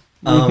 1?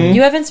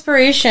 You have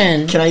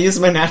inspiration. Can I use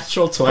my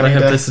natural 20 But I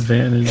have to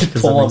disadvantage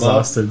because pull I'm 'em up?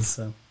 exhausted.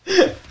 So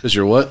Because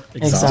you're what?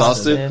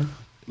 Exhausted.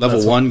 Level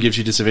That's 1 gives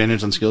you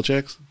disadvantage on skill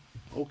checks?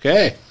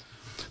 Okay.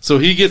 So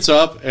he gets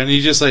up, and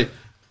he's just like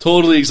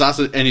totally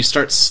exhausted, and he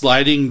starts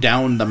sliding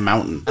down the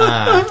mountain.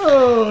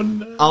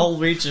 I'll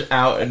reach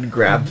out and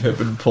grab him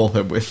and pull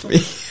him with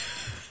me.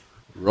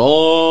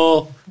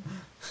 Roll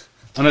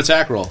an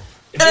attack roll.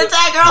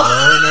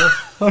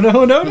 Oh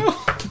no, no, no.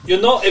 You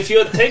know, if you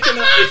had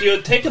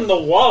taken the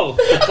wall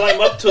to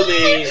climb up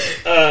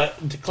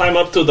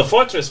to the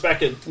fortress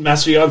back at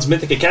Master Yon's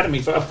Mythic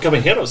Academy for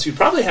upcoming heroes, you'd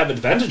probably have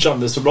advantage on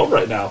this roll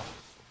right now.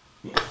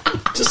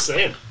 Just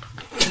saying.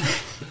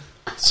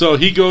 So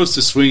he goes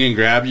to swing and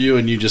grab you,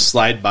 and you just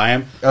slide by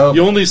him. Oh.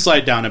 You only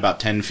slide down about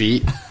 10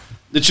 feet.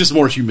 It's just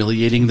more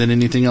humiliating than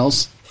anything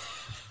else.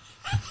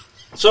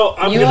 So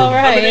I'm You gonna, all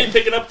right? I'm gonna be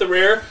picking up the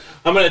rear.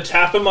 I'm gonna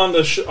tap him on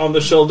the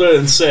shoulder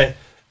and say,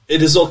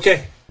 "It is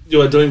okay.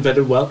 You are doing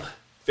very well.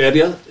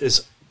 Failure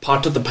is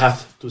part of the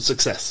path to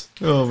success."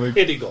 Oh my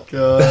Here you go.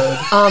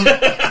 god.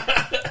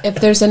 If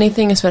there's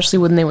anything, especially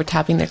when they were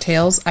tapping their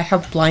tails, I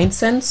have blind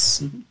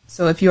sense.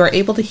 So if you are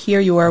able to hear,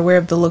 you are aware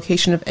of the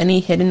location of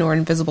any hidden or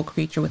invisible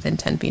creature within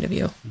 10 feet of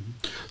you.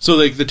 So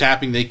like the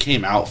tapping, they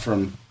came out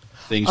from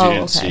things you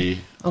didn't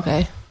see.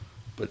 Okay.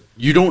 But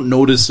you don't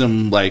notice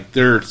them, like,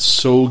 they're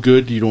so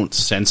good, you don't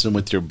sense them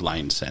with your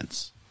blind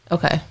sense.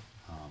 Okay.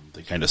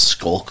 They kind of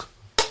skulk.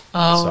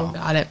 Oh, So.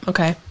 got it.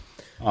 Okay.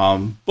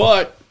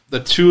 But the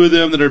two of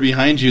them that are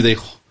behind you,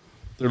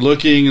 they're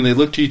looking, and they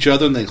look to each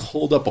other, and they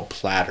hold up a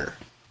platter.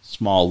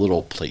 Small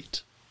little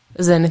plate.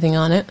 Is there anything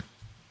on it?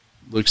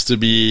 Looks to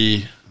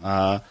be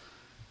kind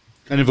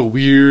of a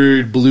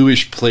weird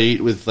bluish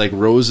plate with, like,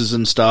 roses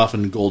and stuff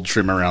and gold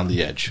trim around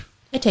the edge.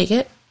 I take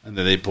it. And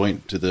then they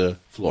point to the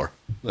floor.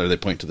 Or they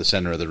point to the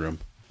center of the room.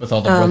 With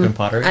all the broken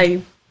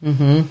pottery?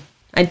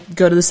 I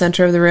go to the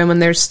center of the room and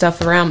there's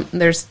stuff around.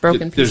 There's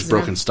broken pieces. There's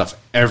broken stuff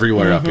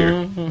everywhere up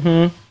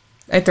here.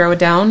 I throw it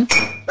down.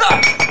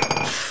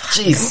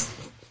 Jeez.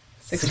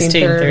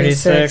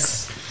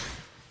 1636.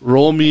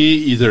 Roll me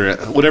either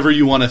whatever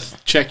you want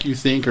to check you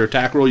think or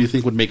attack roll you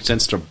think would make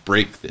sense to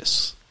break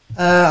this.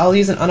 I'll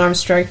use an unarmed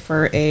strike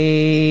for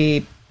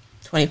a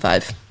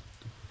 25.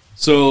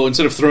 So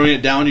instead of throwing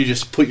it down, you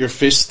just put your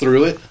fist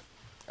through it,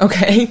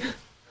 Okay.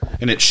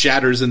 and it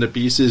shatters into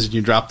pieces, and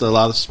you drop the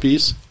last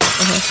piece.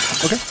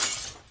 Okay.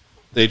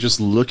 They just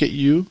look at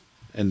you,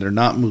 and they're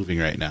not moving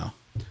right now.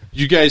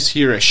 You guys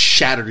hear a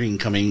shattering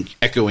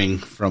echoing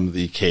from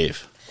the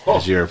cave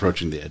as you're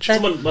approaching the edge.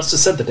 Someone must have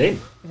said the name.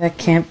 That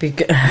can't be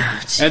good.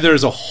 And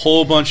there's a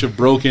whole bunch of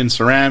broken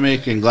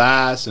ceramic and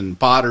glass and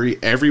pottery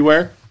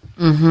everywhere.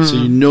 So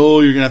you know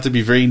you're going to have to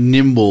be very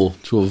nimble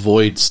to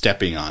avoid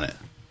stepping on it.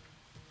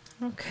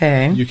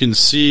 Okay. You can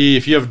see,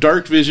 if you have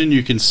dark vision,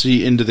 you can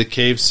see into the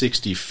cave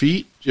 60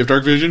 feet. Do you have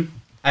dark vision?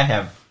 I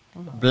have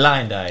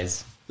blind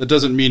eyes. That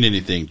doesn't mean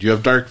anything. Do you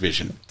have dark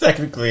vision?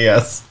 Technically,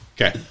 yes.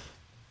 Okay.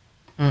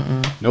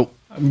 Nope.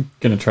 I'm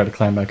gonna try to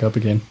climb back up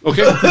again.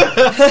 Okay.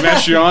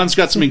 Master Jan's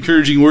got some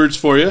encouraging words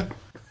for you.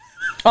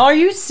 Are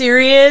you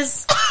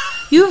serious?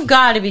 You've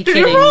got to be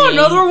kidding me.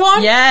 another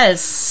one?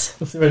 Yes.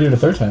 Let's see if I do it a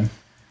third time.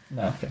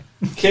 No, okay.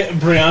 Okay,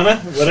 Brianna,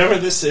 whatever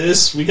this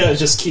is, we gotta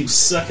just keep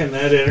sucking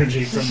that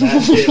energy from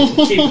that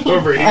table. Keep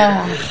over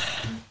here.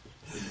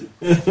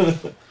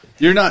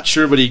 You're not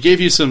sure, but he gave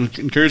you some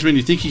encouragement.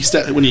 You think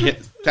when he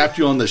tapped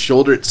you on the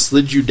shoulder, it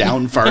slid you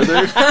down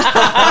farther?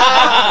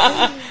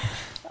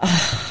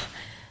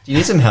 Do you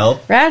need some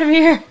help?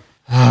 Radomir.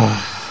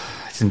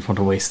 I didn't want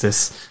to waste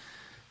this.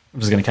 I'm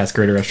just gonna cast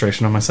Greater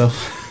Restoration on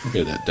myself.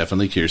 Okay, that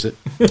definitely cures it.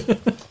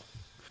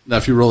 Now,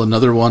 if you roll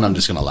another one, I'm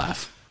just going to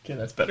laugh. Okay,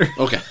 that's better.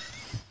 Okay.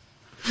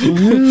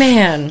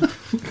 Man.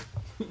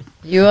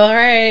 You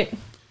alright?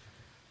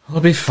 I'll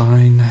be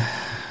fine.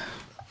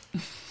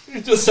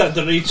 You just had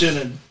to reach in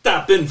and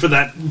tap in for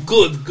that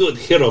good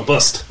hero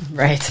bust.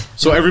 Right.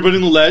 So everybody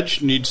in the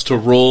ledge needs to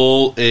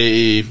roll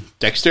a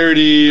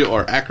dexterity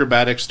or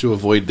acrobatics to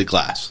avoid the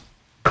glass.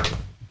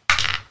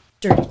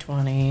 Dirty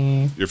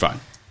 20. You're fine.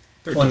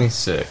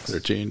 26.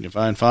 13, you're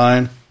fine.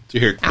 So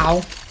here.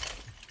 Ow.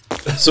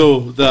 So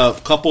the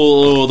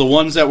couple, the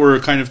ones that were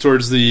kind of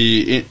towards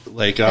the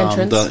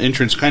Entrance? the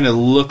entrance, kind of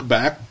look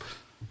back,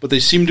 but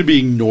they seem to be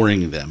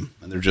ignoring them,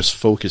 and they're just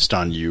focused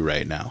on you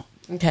right now.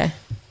 Okay.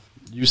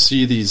 You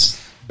see these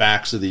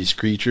backs of these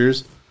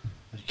creatures.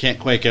 You can't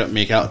quite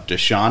make out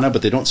Deshauna,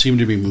 but they don't seem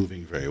to be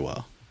moving very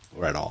well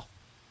or at all.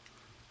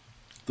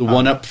 The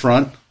one up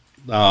front,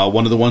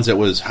 one of the ones that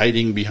was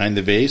hiding behind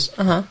the vase,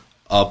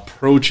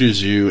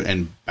 approaches you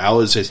and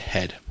bows his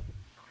head.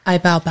 I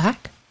bow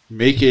back.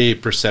 Make a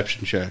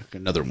perception check.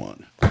 Another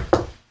one.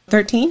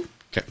 13.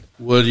 Okay.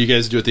 What do you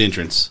guys do at the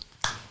entrance?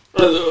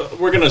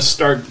 We're gonna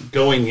start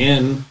going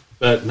in,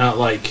 but not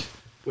like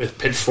with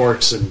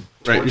pitchforks and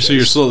Right. torches. So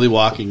you're slowly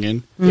walking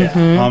in.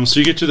 Yeah. So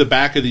you get to the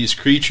back of these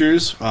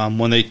creatures.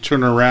 When they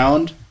turn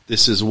around,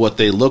 this is what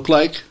they look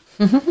like.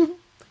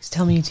 Please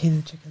tell me you see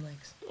the chicken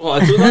legs. Well,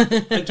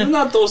 I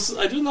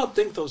do not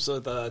think those are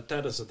the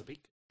terrors of the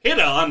peak. Here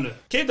on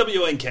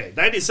KWNK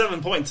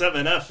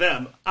 97.7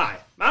 FM, I,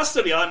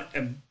 Master Jan,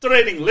 am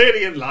training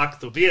Larian Locke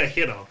to be a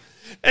hero.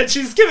 And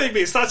she's giving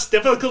me such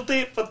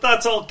difficulty, but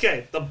that's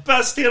okay. The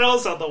best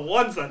heroes are the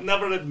ones that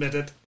never admit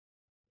it.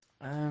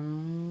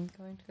 I'm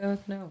going to go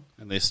with no.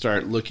 And they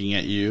start looking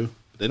at you.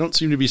 They don't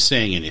seem to be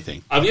saying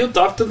anything. Have you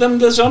talked to them,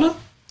 Dejana?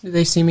 Do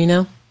they see me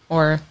now?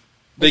 Or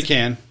They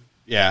can.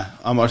 Yeah.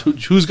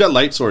 Who's got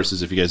light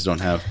sources if you guys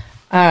don't have?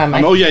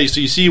 I oh, yeah. So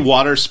you see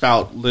water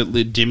spout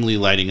dimly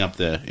lighting up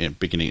the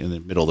beginning in the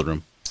middle of the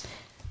room.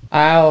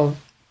 I'll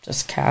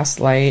just cast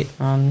light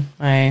on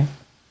my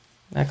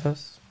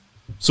necklace.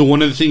 So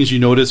one of the things you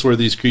notice where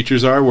these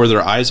creatures are, where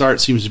their eyes are,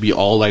 it seems to be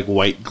all like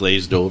white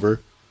glazed over.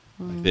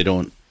 Like they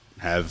don't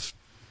have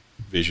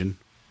vision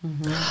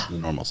in the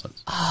normal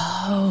sense.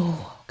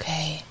 oh,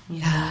 okay,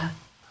 yeah.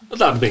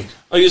 That'd be.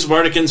 I'll use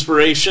Bardic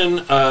Inspiration.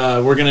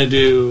 We're going to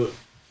do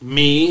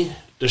me,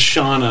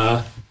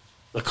 Deshauna,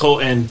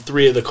 and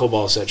 3 of the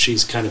kobolds that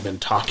she's kind of been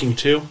talking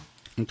to.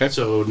 Okay.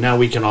 So now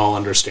we can all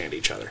understand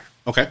each other.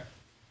 Okay.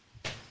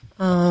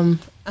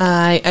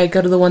 I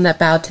go to the one that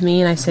bowed to me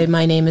and I say,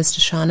 my name is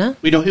Deshauna.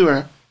 We know who you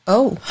are.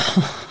 Oh.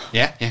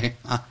 Yeah.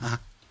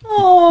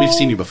 We've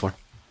seen you before.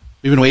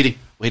 We've been waiting.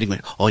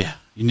 Oh, yeah.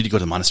 You need to go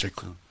to the monastery.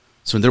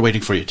 So they're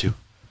waiting for you, too.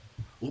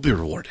 We'll be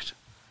rewarded.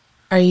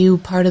 Are you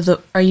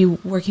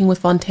working with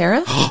Von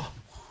Terra? I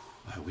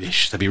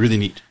wish. That'd be really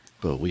neat.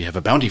 But we have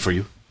a bounty for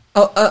you.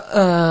 It's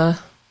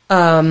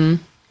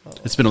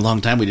been a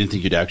long time. We didn't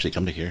think you'd actually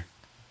come to here.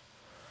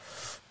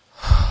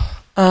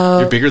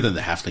 You're bigger than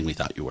the halfling we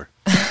thought you were.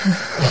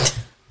 It's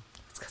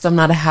because I'm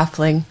not a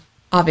halfling,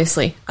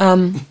 obviously.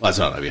 Well, that's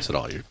not obvious at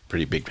all. You're a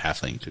pretty big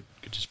halfling. Could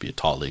just be a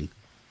talling.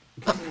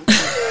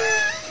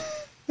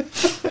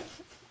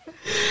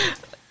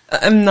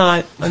 I'm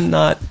not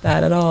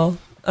that at all.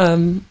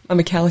 I'm a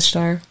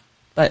Kalishtar.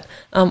 But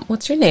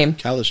what's your name?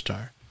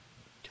 Kalishtar.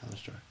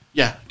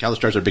 Yeah,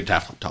 Kalistars are big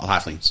tall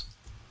halflings.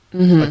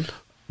 Mm-hmm. Like,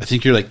 I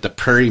think you're like the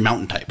prairie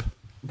mountain type.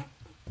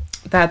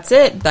 That's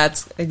it.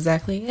 That's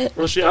exactly it.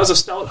 Well, she has a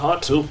stout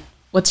heart, too.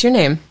 What's your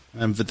name?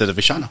 I'm the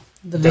Vishana.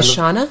 The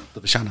Vishana?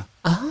 The Vishana.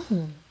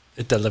 Oh.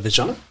 The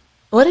Vishana?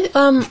 What?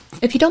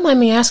 If you don't mind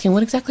me asking,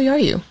 what exactly are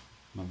you?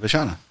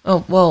 Vishana.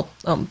 Oh, well,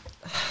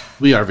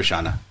 we are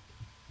Vishana.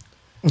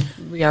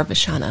 We are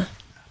Vishana.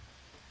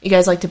 You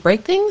guys like to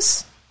break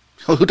things?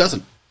 Oh, who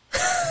doesn't?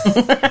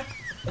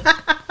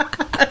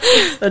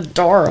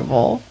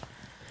 Adorable.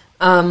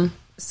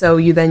 So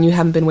you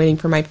haven't been waiting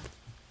for my...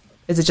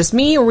 Is it just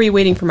me, or were you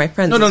waiting for my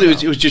friends? No, as well?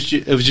 it was just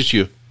you. It was just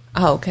you.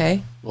 Oh,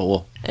 okay.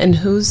 Well. And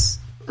who's...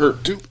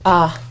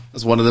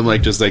 That's one of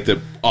them, just like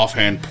the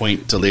offhand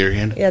point to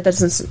Lyrian. Yeah,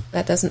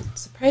 that doesn't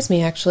surprise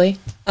me, actually.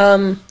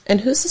 And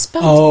who's this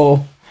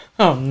bounty?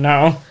 Oh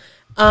no.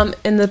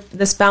 And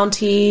this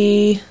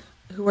bounty,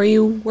 who are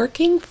you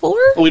working for?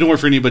 Oh, we don't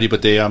work for anybody,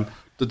 but they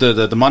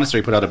the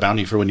monastery put out a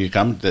bounty for when you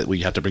come that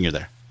we have to bring you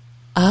there.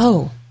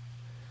 Oh.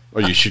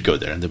 Or you should go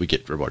there, and then we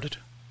get rewarded.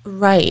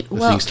 Right.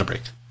 With things to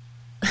break.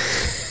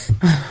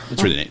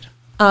 It's really neat.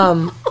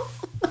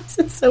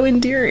 It's so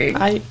endearing.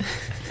 I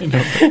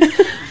know.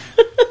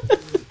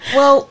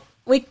 Well,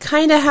 we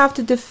kind of have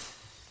to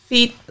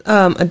defeat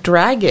a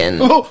dragon.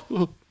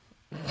 Oh,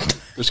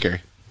 they're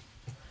scary.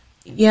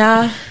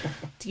 Yeah.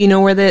 Do you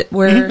know where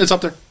it's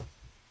up there?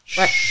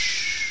 Right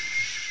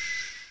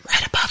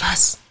above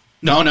us.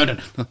 No. A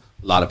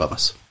lot above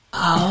us.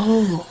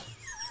 Oh.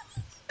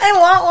 I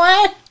want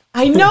one.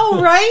 I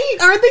know, right?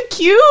 Aren't they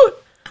cute?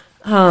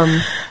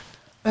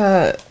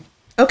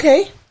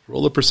 Okay.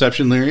 Roll a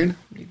perception, Lyrian.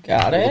 You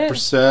got Roll it. a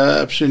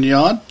perception,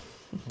 Jan.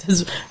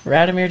 Does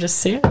Radomir just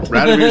see it?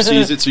 Radomir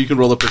sees it, so you can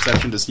roll a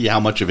perception to see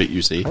how much of it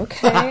you see.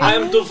 Okay.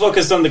 I'm too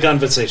focused on the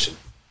conversation.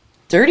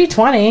 Dirty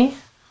 20.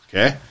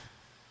 Okay.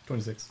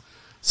 26.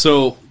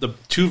 So the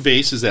 2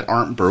 vases that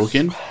aren't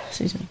broken,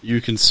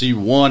 you can see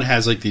one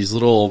has like these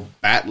little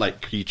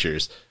bat-like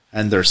creatures,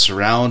 and they're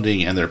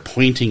surrounding and they're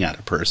pointing at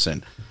a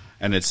person.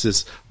 And it's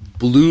this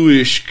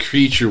bluish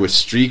creature with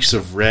streaks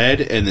of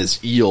red and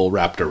this eel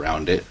wrapped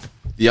around it.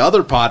 The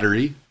other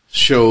pottery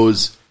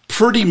shows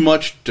pretty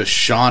much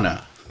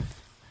Deshauna.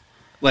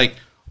 Like,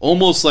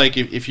 almost like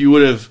if you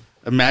would have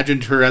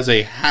imagined her as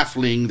a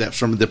halfling that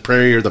from the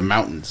prairie or the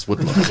mountains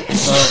would look.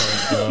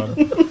 Oh,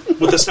 my God.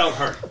 With a stout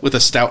heart. With a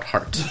stout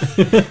heart.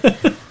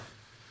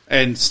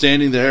 And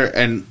standing there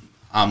and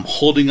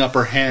holding up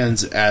her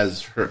hands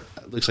as her,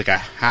 looks like a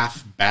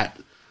half bat.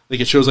 Like,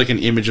 it shows like an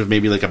image of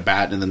maybe like a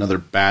bat and another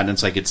bat, and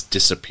it's like it's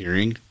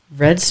disappearing.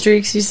 Red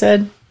streaks, you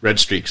said? Red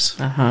streaks.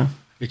 Uh-huh.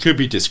 It could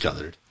be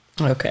discolored.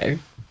 Okay.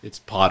 It's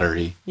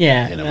pottery.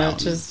 Yeah. In a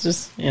mountain.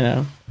 Just,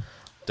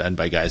 Done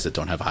by guys that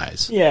don't have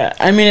eyes. Yeah,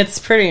 I mean, it's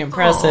pretty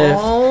impressive.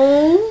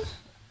 Oh.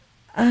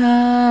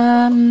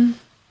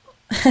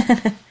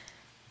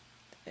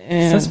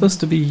 Is that supposed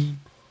to be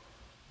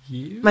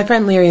you? My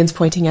friend Lyrian's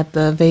pointing at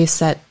the vase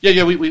that...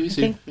 Yeah, we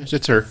see.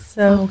 It's her.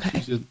 So,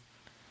 okay.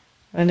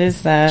 What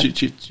is that?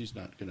 She's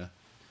not gonna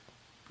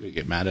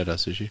get mad at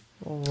us, is she?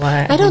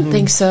 What? I don't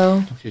think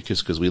so. Okay,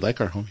 because we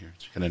like our home here.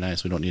 It's kind of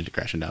nice. We don't need it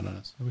crashing down on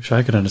us. I wish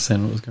I could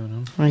understand what was going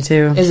on. Me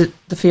too. Is it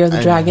the fear of the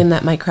I dragon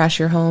that might crash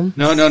your home?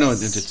 No.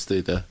 It's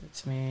the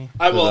It's me.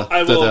 I will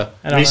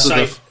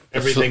recite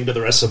everything to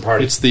the rest of the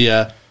party. It's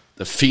the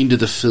fiend of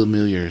the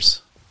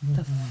familiars.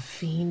 The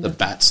fiend. The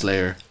bat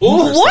slayer.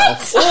 Ooh,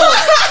 What?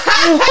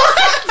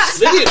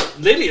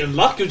 Lydia,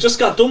 Luck, you just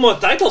got 2 more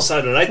titles,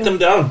 so to write them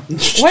down.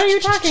 What are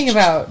you talking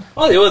about?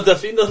 Oh, you were the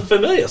Fiend of the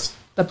Familiars.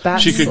 The bat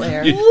She could-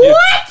 slayer.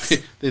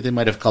 What? They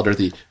might have called her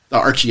the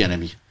archie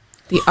enemy.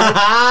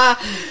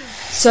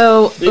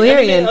 So, The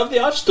enemy Lyrian, of the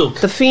Archduke.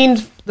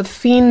 the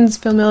fiend's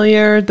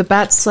familiar, the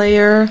bat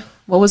slayer.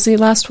 What was the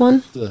last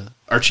one? The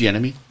archie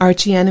enemy.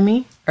 Archie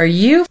enemy. Are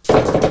you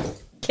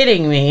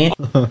kidding me?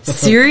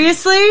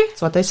 Seriously?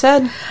 That's what they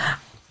said.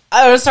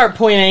 I would start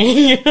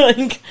pointing.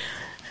 Like,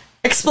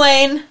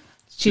 explain.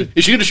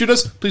 Is she going to shoot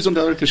us? Please don't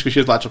tell her, because she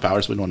has lots of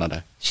powers. We don't want to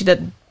die. She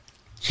did.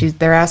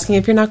 They're asking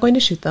if you're not going to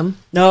shoot them.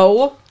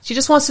 No. She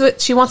just wants to.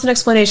 She wants an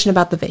explanation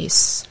about the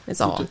vase.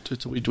 Is all.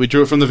 We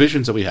drew it from the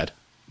visions that we had.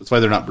 That's why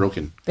they're not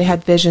broken. They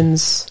had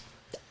visions.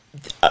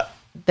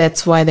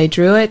 That's why they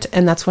drew it,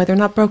 and that's why they're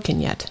not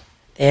broken yet.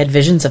 They had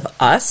visions of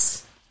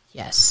us?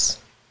 Yes.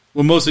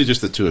 Well, mostly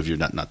just the two of you,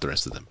 not the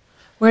rest of them.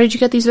 Where did you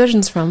get these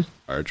visions from?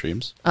 Our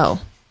dreams.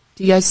 Oh.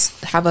 Do you guys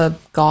have a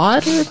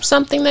god or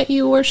something that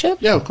you worship?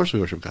 Yeah, of course we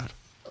worship God.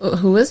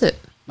 Who is it?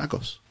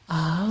 Magos.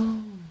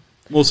 Oh.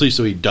 Mostly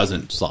so he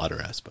doesn't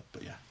slaughter us, but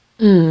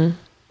yeah.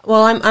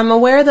 Well, I'm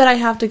aware that I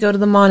have to go to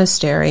the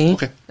monastery.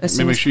 Okay.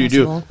 Make sure you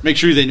do. Make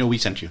sure they know we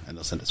sent you, and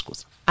they'll send us cool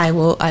stuff. I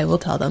will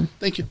tell them.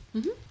 Thank you.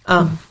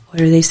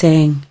 What are they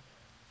saying?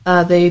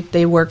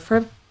 They work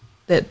for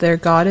that. Their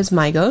god is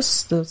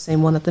Magos, the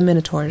same one that the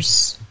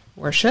Minotaurs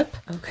worship.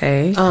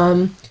 Okay.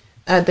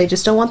 They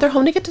just don't want their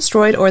home to get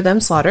destroyed or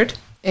them slaughtered,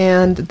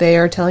 and they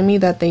are telling me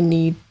that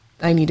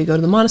I need to go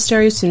to the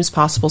monastery as soon as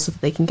possible so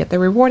that they can get their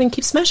reward and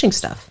keep smashing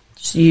stuff.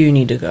 So you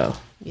need to go.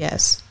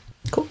 Yes.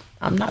 Cool.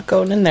 I'm not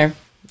going in there.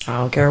 I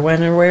don't care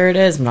when or where it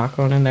is. I'm not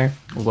going in there.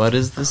 What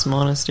is this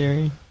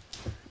monastery?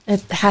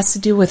 It has to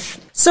do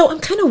with. So I'm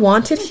kind of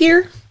wanted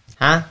here.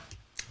 Huh?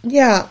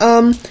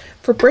 Yeah.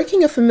 For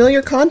breaking a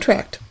familiar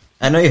contract.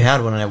 I know you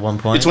had one at one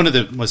point. It's one of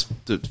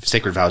the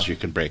sacred vows you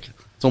can break.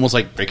 It's almost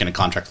like breaking a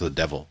contract with the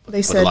devil, but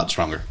a lot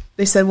stronger.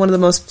 They said one of the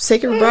most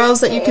sacred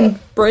vows that you can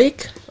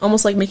break,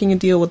 almost like making a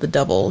deal with the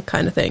devil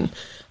kind of thing,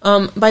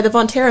 by the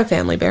Von Terra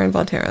family, Baron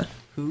Von Terra.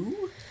 Who?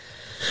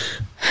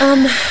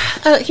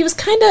 He was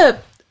kind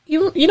of, you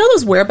know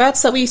those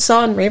werebats that we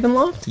saw in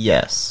Ravenloft?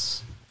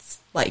 Yes.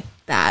 Like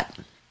that.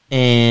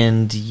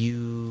 And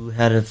you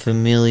had a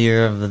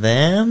familiar of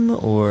them,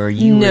 or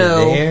you were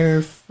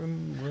there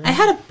from... I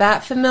had a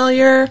bat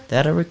familiar.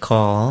 That I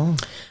recall.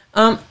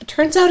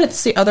 Turns out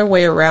it's the other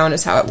way around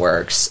is how it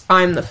works.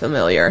 I'm the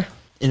familiar.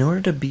 In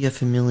order to be a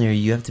familiar,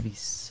 you have to be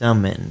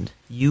summoned.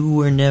 You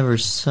were never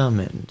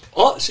summoned.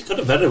 Oh, she could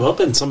have very well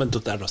been summoned to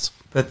Theros.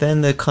 But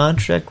then the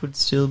contract would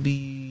still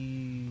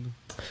be...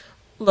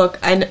 Look,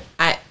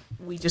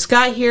 we just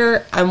got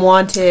here. I'm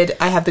wanted.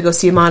 I have to go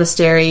see a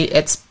monastery.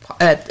 It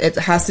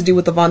has to do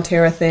with the Von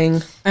Terra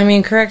thing. I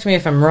mean, correct me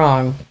if I'm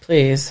wrong,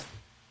 please.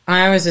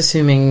 I was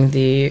assuming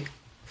the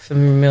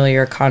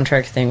familiar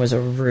contract thing was a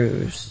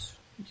ruse.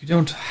 You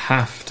don't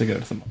have to go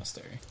to the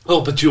monastery.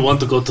 Oh, but you want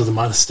to go to the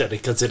monastery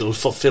because it'll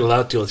fulfill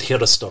out your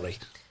hero story.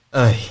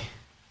 Aye.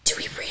 Do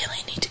we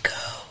really need to go?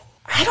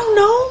 I don't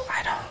know.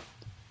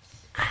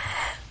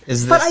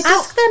 Is this... But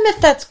ask them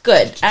if that's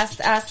good.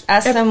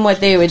 Ask them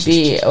what they would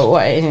be.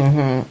 Like,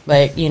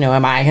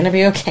 am I going to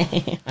be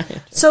okay?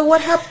 So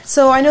what happened?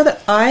 So I know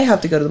that I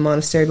have to go to the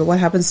monastery, but what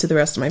happens to the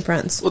rest of my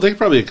friends? Well, they could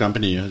probably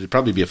accompany you. It'd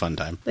probably be a fun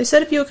time. They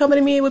said if you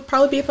accompany me, it would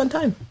probably be a fun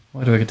time.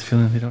 Why do I get the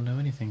feeling they don't know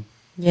anything?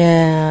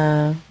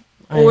 Yeah.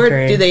 Or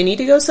do they need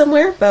to go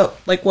somewhere? About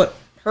like what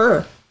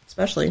her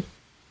especially?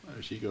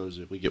 If she goes,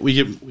 we get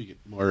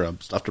more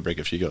stuff to break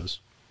if she goes.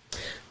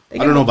 I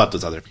don't know about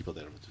those other people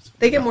that.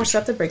 They get more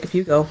stuff to break if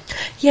you go.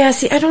 Yeah.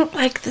 See, I don't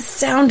like the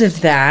sound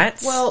of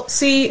that. Well,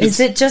 see, is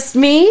it just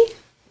me?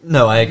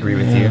 No, I agree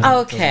with you.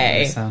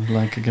 Okay. Sound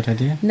like a good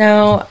idea?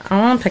 No, I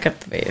want to pick up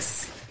the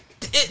vase.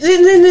 I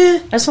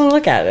just want to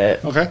look at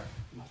it. Okay.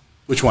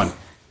 Which one?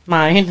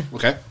 Mine.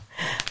 Okay.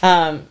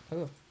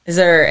 Is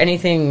there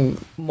anything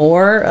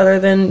more other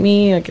than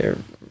me, like a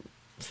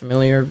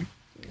familiar?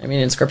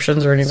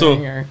 Inscriptions or anything?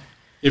 So,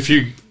 if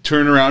you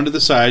turn around to the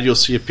side, you'll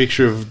see a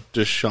picture of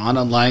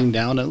Deshauna lying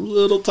down, a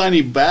little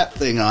tiny bat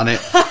thing on it.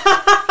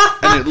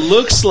 And it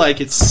looks like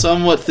it's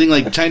somewhat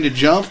like trying to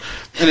jump,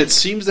 and it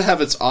seems to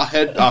have its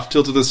head off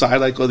tilted to the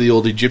side like the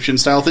old Egyptian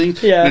style thing.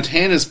 Yeah. And its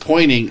hand is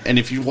pointing, and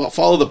if you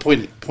follow the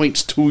point, it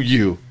points to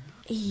you.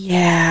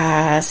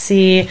 Yeah,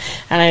 see,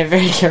 and I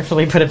very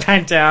carefully put it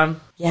back down.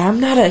 Yeah,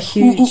 I'm not a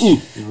huge...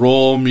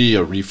 Roll me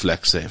a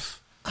reflex save.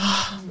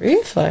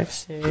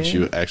 Reflex save? But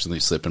you accidentally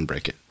slip and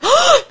break it.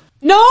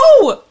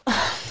 No!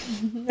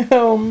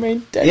 No, my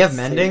dex. You have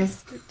mending?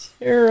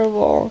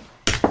 Terrible.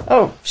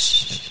 Oh,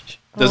 shh.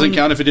 Doesn't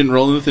count if it didn't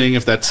roll in the thing,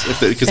 because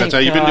that's how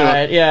you've been doing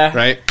it. Yeah.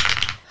 Right?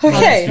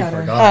 Okay.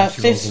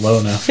 She rolls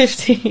low now.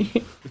 15.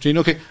 15,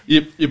 okay.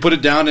 You put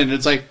it down, and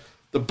it's like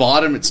the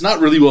bottom, it's not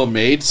really well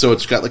made, so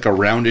it's got like a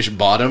roundish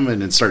bottom,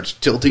 and it starts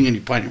tilting, and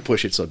you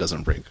push it so it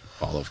doesn't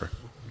fall over.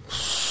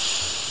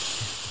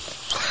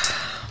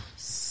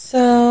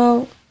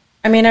 So,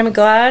 I'm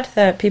glad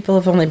that people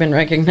have only been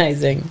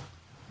recognizing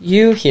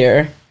you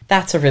here.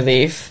 That's a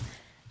relief.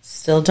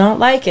 Still don't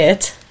like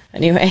it.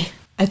 Anyway.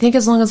 I think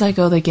as long as I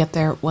go, they get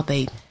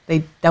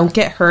they don't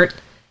get hurt,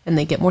 and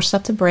they get more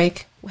stuff to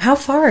break. How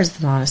far is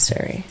the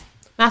monastery?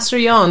 Master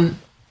Yon,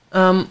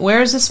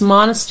 where is this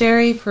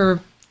monastery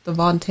for the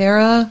Von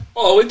Terra?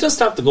 Oh, we just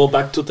have to go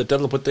back to the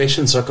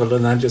teleportation circle,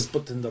 and I just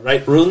put in the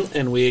right rune,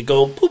 and we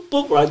go poop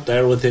poop right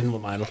there within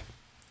 1 mile.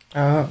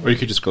 Oh. Or you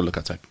could just go look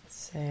outside.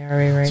 Are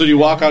we right so you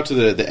walk out to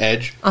the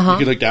edge, you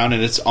can look down,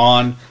 and it's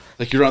on,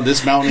 like you're on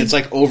this mountain, it's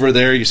like over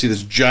there, you see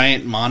this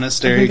giant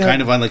monastery kind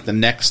of on like the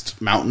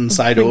next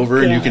mountainside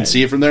over, and you can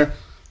see it from there.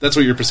 That's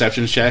what your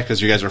perception check,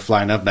 because you guys were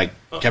flying up, and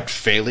I kept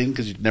failing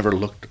because you never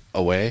looked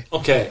away.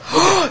 Okay.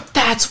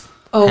 That's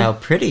How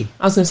pretty.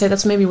 I was going to say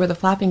that's maybe where the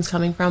flapping's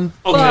coming from.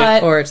 Okay.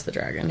 But Or it's the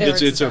dragon. It's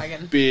the a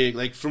dragon. big,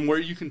 like, from where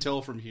you can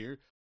tell from here.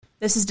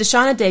 This is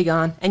Deshauna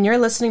Dagon, and you're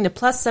listening to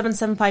Plus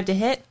 775 to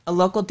Hit, a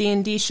local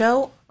D&D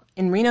show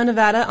in Reno,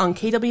 Nevada on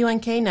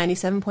KWNK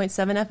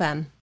 97.7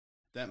 FM.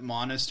 That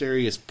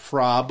monastery is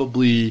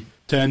probably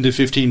 10 to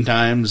 15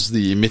 times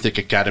the Mythic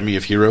Academy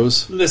of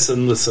Heroes.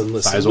 Listen. We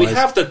Size-wise.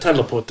 have to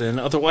teleport in,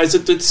 otherwise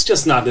it's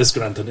just not as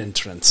grand an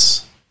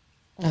entrance.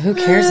 Who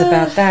cares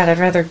about that? I'd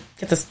rather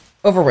get this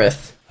over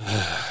with.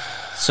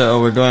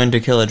 So we're going to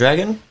kill a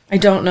dragon? I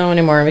don't know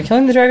anymore. Are we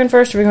killing the dragon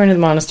first, or are we going to the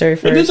monastery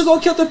We need first? to go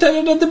kill the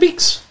tenant of the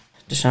beaks.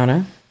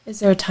 Deshauna? Is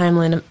there a time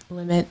limit?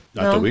 Not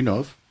No? that we know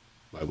of.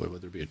 Why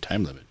would there be a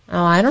time limit?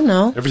 Oh, I don't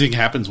know. Everything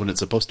happens when it's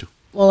supposed to.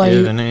 Well,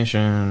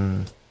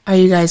 Divination. are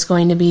you guys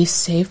going to be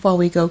safe while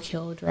we go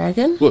kill a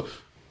dragon? Well,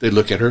 they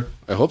look at her.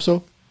 I hope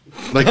so.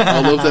 Like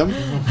all of them.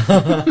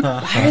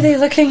 Why are they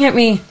looking at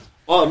me?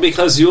 Well,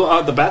 because you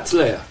are the Bat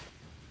Slayer.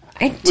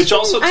 Which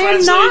also I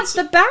am not translates-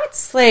 the Bat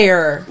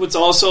Slayer. Which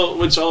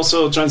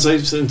also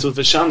translates into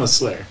Vishana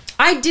Slayer.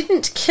 I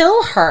didn't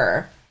kill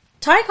her.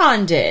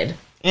 Tychon did.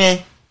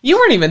 You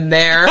weren't even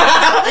there.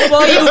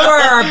 Well, you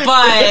were,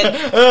 but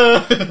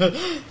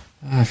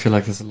I feel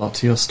like there's a lot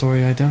to your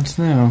story I don't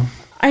know.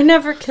 I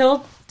never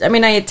killed. I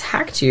mean, I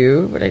attacked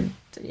you, but it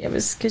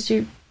was because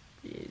you.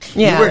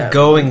 Yeah. You were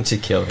going to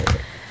kill her.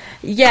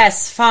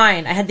 Yes,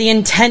 fine. I had the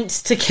intent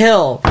to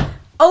kill.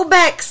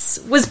 Obex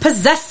was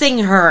possessing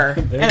her.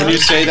 When you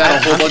say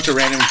that, a whole bunch of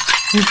random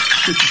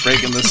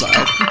breaking the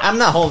side. I'm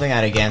not holding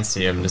that against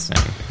you, I'm just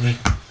saying.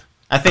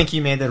 I think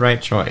you made the right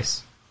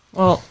choice.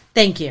 Well,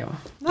 thank you.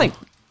 like,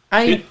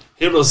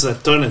 Heroes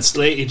that turn and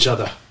slay each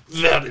other.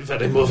 Very,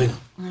 very moving.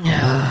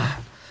 I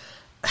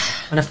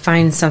want to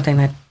find something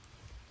that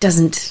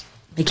doesn't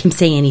make him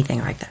say anything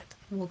like that.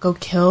 we'll go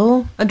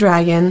kill a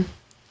dragon.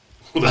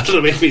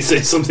 That'll make me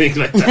say something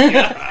like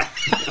that.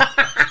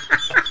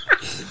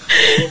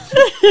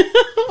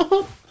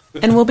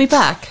 And we'll be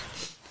back.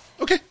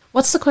 Okay.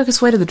 What's the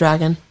quickest way to the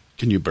dragon?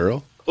 Can you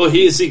burrow? Oh,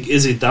 is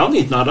he down?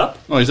 He's not up?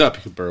 Oh, he's up.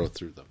 You can burrow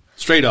through them.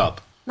 Straight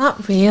up.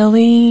 Not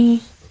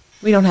really.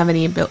 We don't have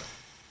any ability.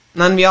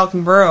 None of y'all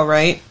can burrow,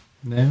 right?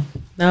 No?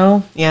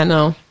 No? Yeah,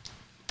 no.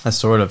 I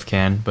sort of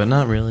can, but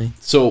not really.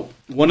 So,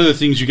 one of the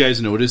things you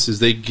guys notice is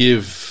they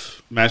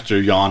give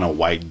Master Jan a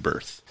wide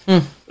berth.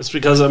 It's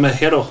because I'm a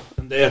hero,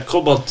 and they are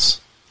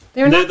kobolds.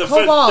 They're not the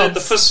kobolds. they're the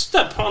first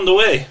step on the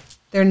way.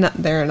 They're not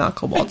They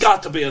kobolds.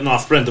 got to be an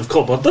off-brand of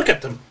kobold. Look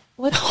at them.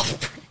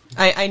 What?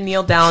 I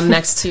kneeled down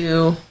next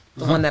to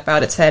the one that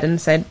bowed its head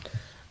and said,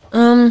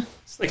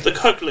 It's like the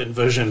Kirkland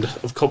version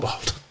of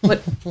kobold.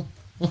 what?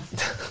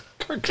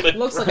 Kirkland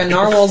Looks like a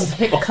narwhal's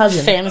hick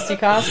cousin. Fantasy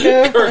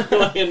Costco?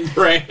 Kirkland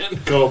brand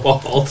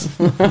kobold.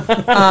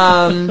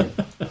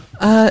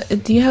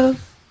 Do you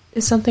have...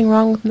 Is something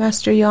wrong with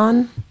Master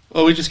Jan?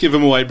 Oh, we just give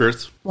him a wide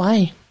berth.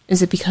 Why?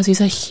 Is it because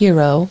he's a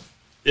hero?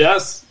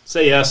 Yes.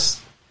 Say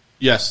yes.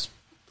 Yes.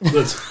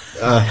 Let's-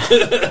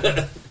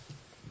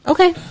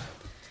 Okay.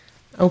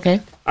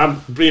 Okay.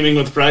 I'm beaming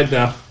with pride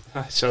now.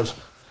 I shall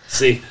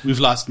see. We've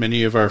lost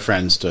many of our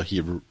friends to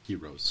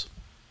heroes.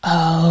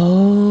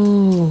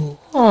 Oh.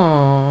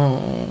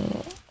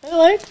 Oh, I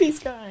like these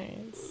guys.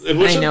 They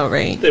worship, I know,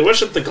 right? They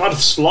worship the god of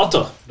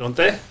slaughter, don't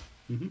they?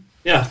 Mm-hmm.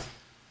 Yeah.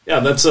 Yeah,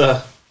 that's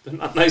they're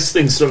not nice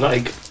things to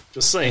like.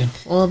 Just saying.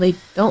 Well, they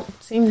don't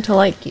seem to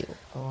like you.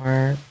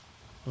 Or,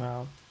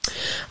 well,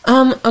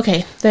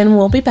 Okay, then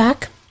we'll be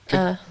back.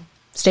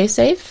 Stay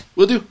safe.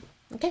 We'll do.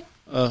 Okay.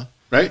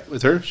 Right?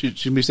 With her?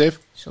 She'll be safe?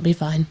 She'll be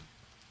fine.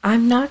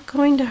 I'm not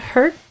going to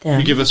hurt them.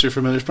 You give us your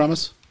familiar's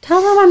promise?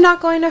 Tell them I'm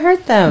not going to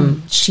hurt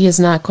them. She is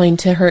not going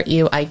to hurt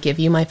you. I give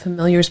you my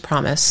familiar's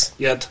promise.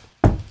 Yet.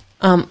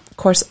 Of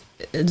course,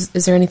 is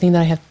there anything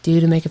that I have to do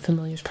to make a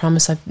familiar's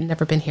promise? I've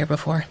never been here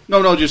before.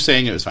 No, just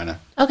saying it was fine.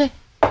 Okay.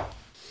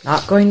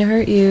 Not going to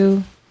hurt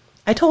you.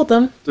 I told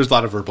them. There's a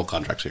lot of verbal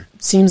contracts here.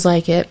 Seems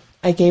like it.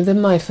 I gave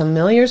them my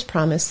familiar's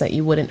promise that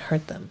you wouldn't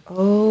hurt them.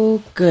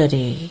 Oh,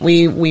 goody.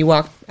 We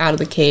walked out of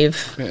the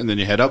cave. And then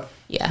you head up?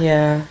 Yeah.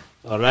 Yeah.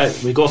 All right,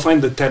 we go find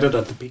the tenant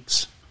at the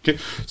peaks. Okay,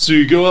 so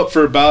you go up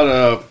for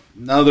about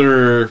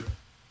another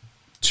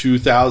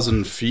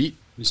 2,000 feet.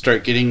 You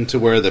start getting to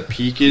where the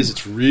peak is.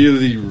 It's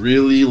really,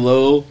 really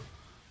low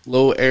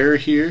air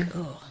here.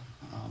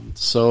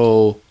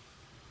 So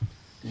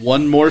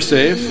one more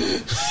save.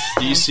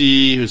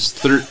 DC is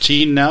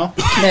 13 now.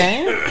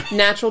 Okay.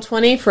 Natural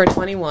 20 for a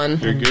 21.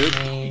 You're good.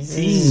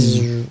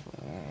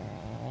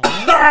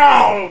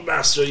 No!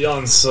 Master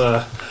Jan's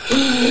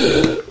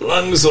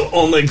lungs are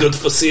only good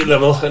for sea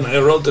level, and I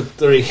rolled a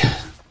 3.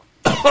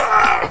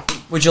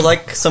 Would you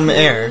like some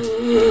air?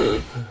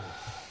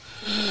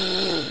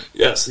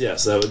 Yes,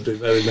 that would be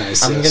very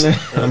nice.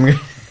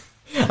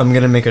 I'm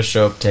gonna make a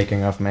show of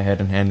taking off my head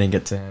and handing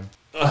it to him.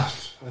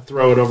 I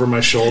throw it over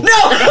my shoulder.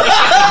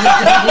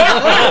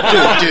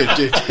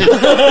 Dude.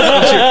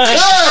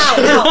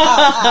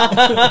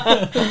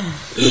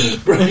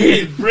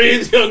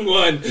 Breathe, young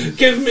one.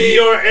 Give me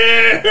your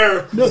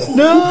air.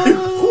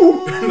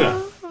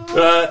 No.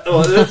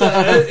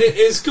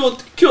 It's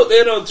cute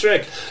little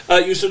trick.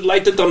 You should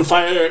light it on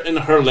fire and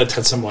hurl it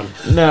at someone.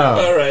 No.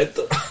 All right.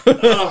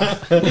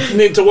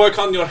 Need to work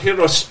on your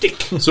hero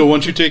stick. So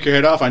once you take your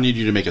head off, I need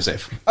you to make a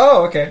save.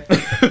 Oh, okay.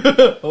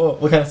 Oh,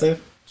 what kind of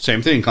save?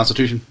 Same thing,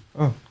 Constitution.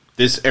 Oh.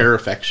 This air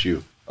affects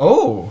you.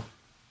 Oh.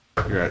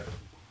 You're at...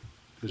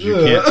 Because you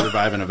can't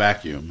survive in a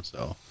vacuum,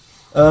 so...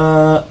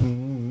 Oh,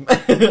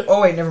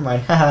 wait, never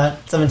mind. Haha,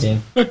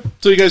 17.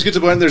 So you guys get to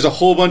the point, there's a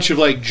whole bunch of,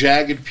 like,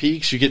 jagged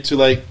peaks. You get to,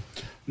 like,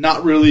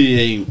 not really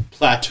a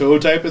plateau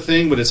type of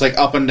thing, but it's, like,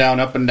 up and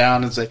down.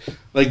 It's,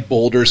 like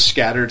boulders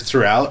scattered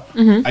throughout.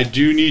 Mm-hmm. I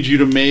do need you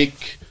to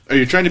make... Are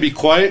you trying to be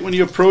quiet when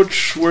you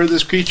approach where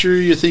this creature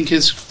you think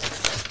his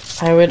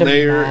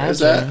lair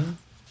is at?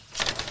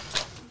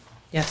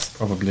 Yes.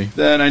 Probably.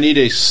 Then I need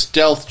a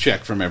stealth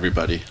check from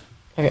everybody.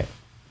 Okay.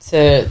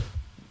 So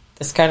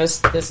this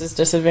is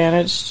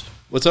disadvantaged.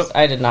 What's up?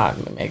 I did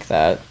not make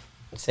that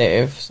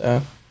save,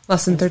 so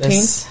Less than 13?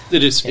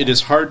 It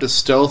is hard to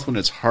stealth when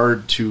it's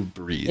hard to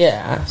breathe.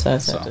 Yeah, so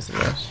that's not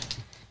disadvantaged.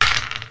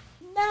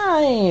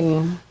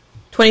 9.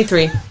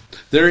 23.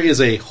 There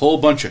is a whole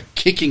bunch of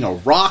kicking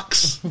of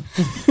rocks.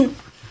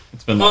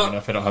 It's been long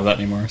enough, I don't have that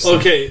anymore. So.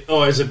 Okay.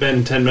 Oh, has it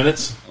been 10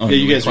 minutes? Yeah,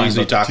 you guys were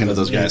usually talking to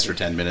those guys for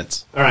 10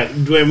 minutes. All right.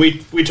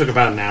 We took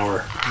about an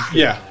hour.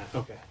 Yeah.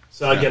 Okay.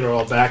 So I'll get her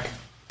all back.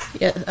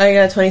 Yeah, I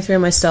got a 23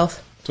 on my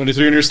stealth.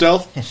 23 in your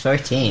stealth?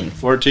 14.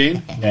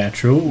 14?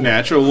 Natural 1.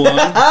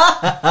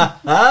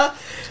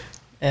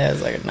 It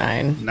was like a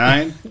 9.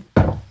 9?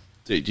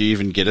 Do you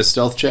even get a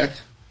stealth check?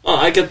 Oh,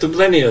 I get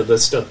plenty of the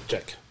stealth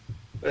check.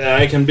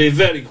 I can be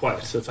very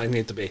quiet if I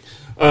need to be.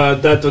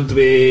 That would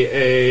be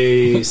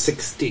a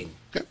 16.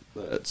 Okay.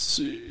 Let's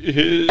see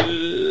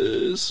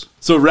his...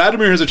 So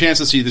Radomir has a chance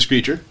to see this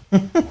creature.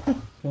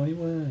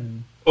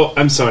 21. Oh,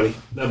 I'm sorry.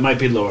 That might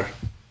be lower.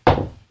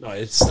 No,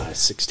 it's not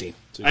 16.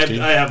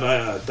 16? I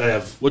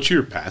have... What's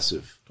your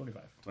passive?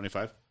 25.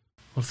 25?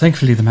 Well,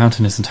 thankfully the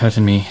mountain isn't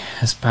hurting me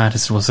as bad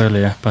as it was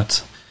earlier,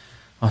 but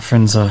our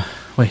friends are...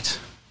 Wait.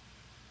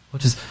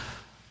 What is...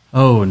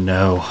 Oh,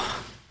 no.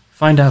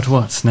 Find out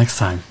what next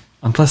time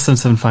on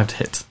 +775 to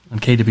hit on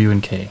KW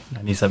and K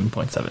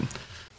 97.7.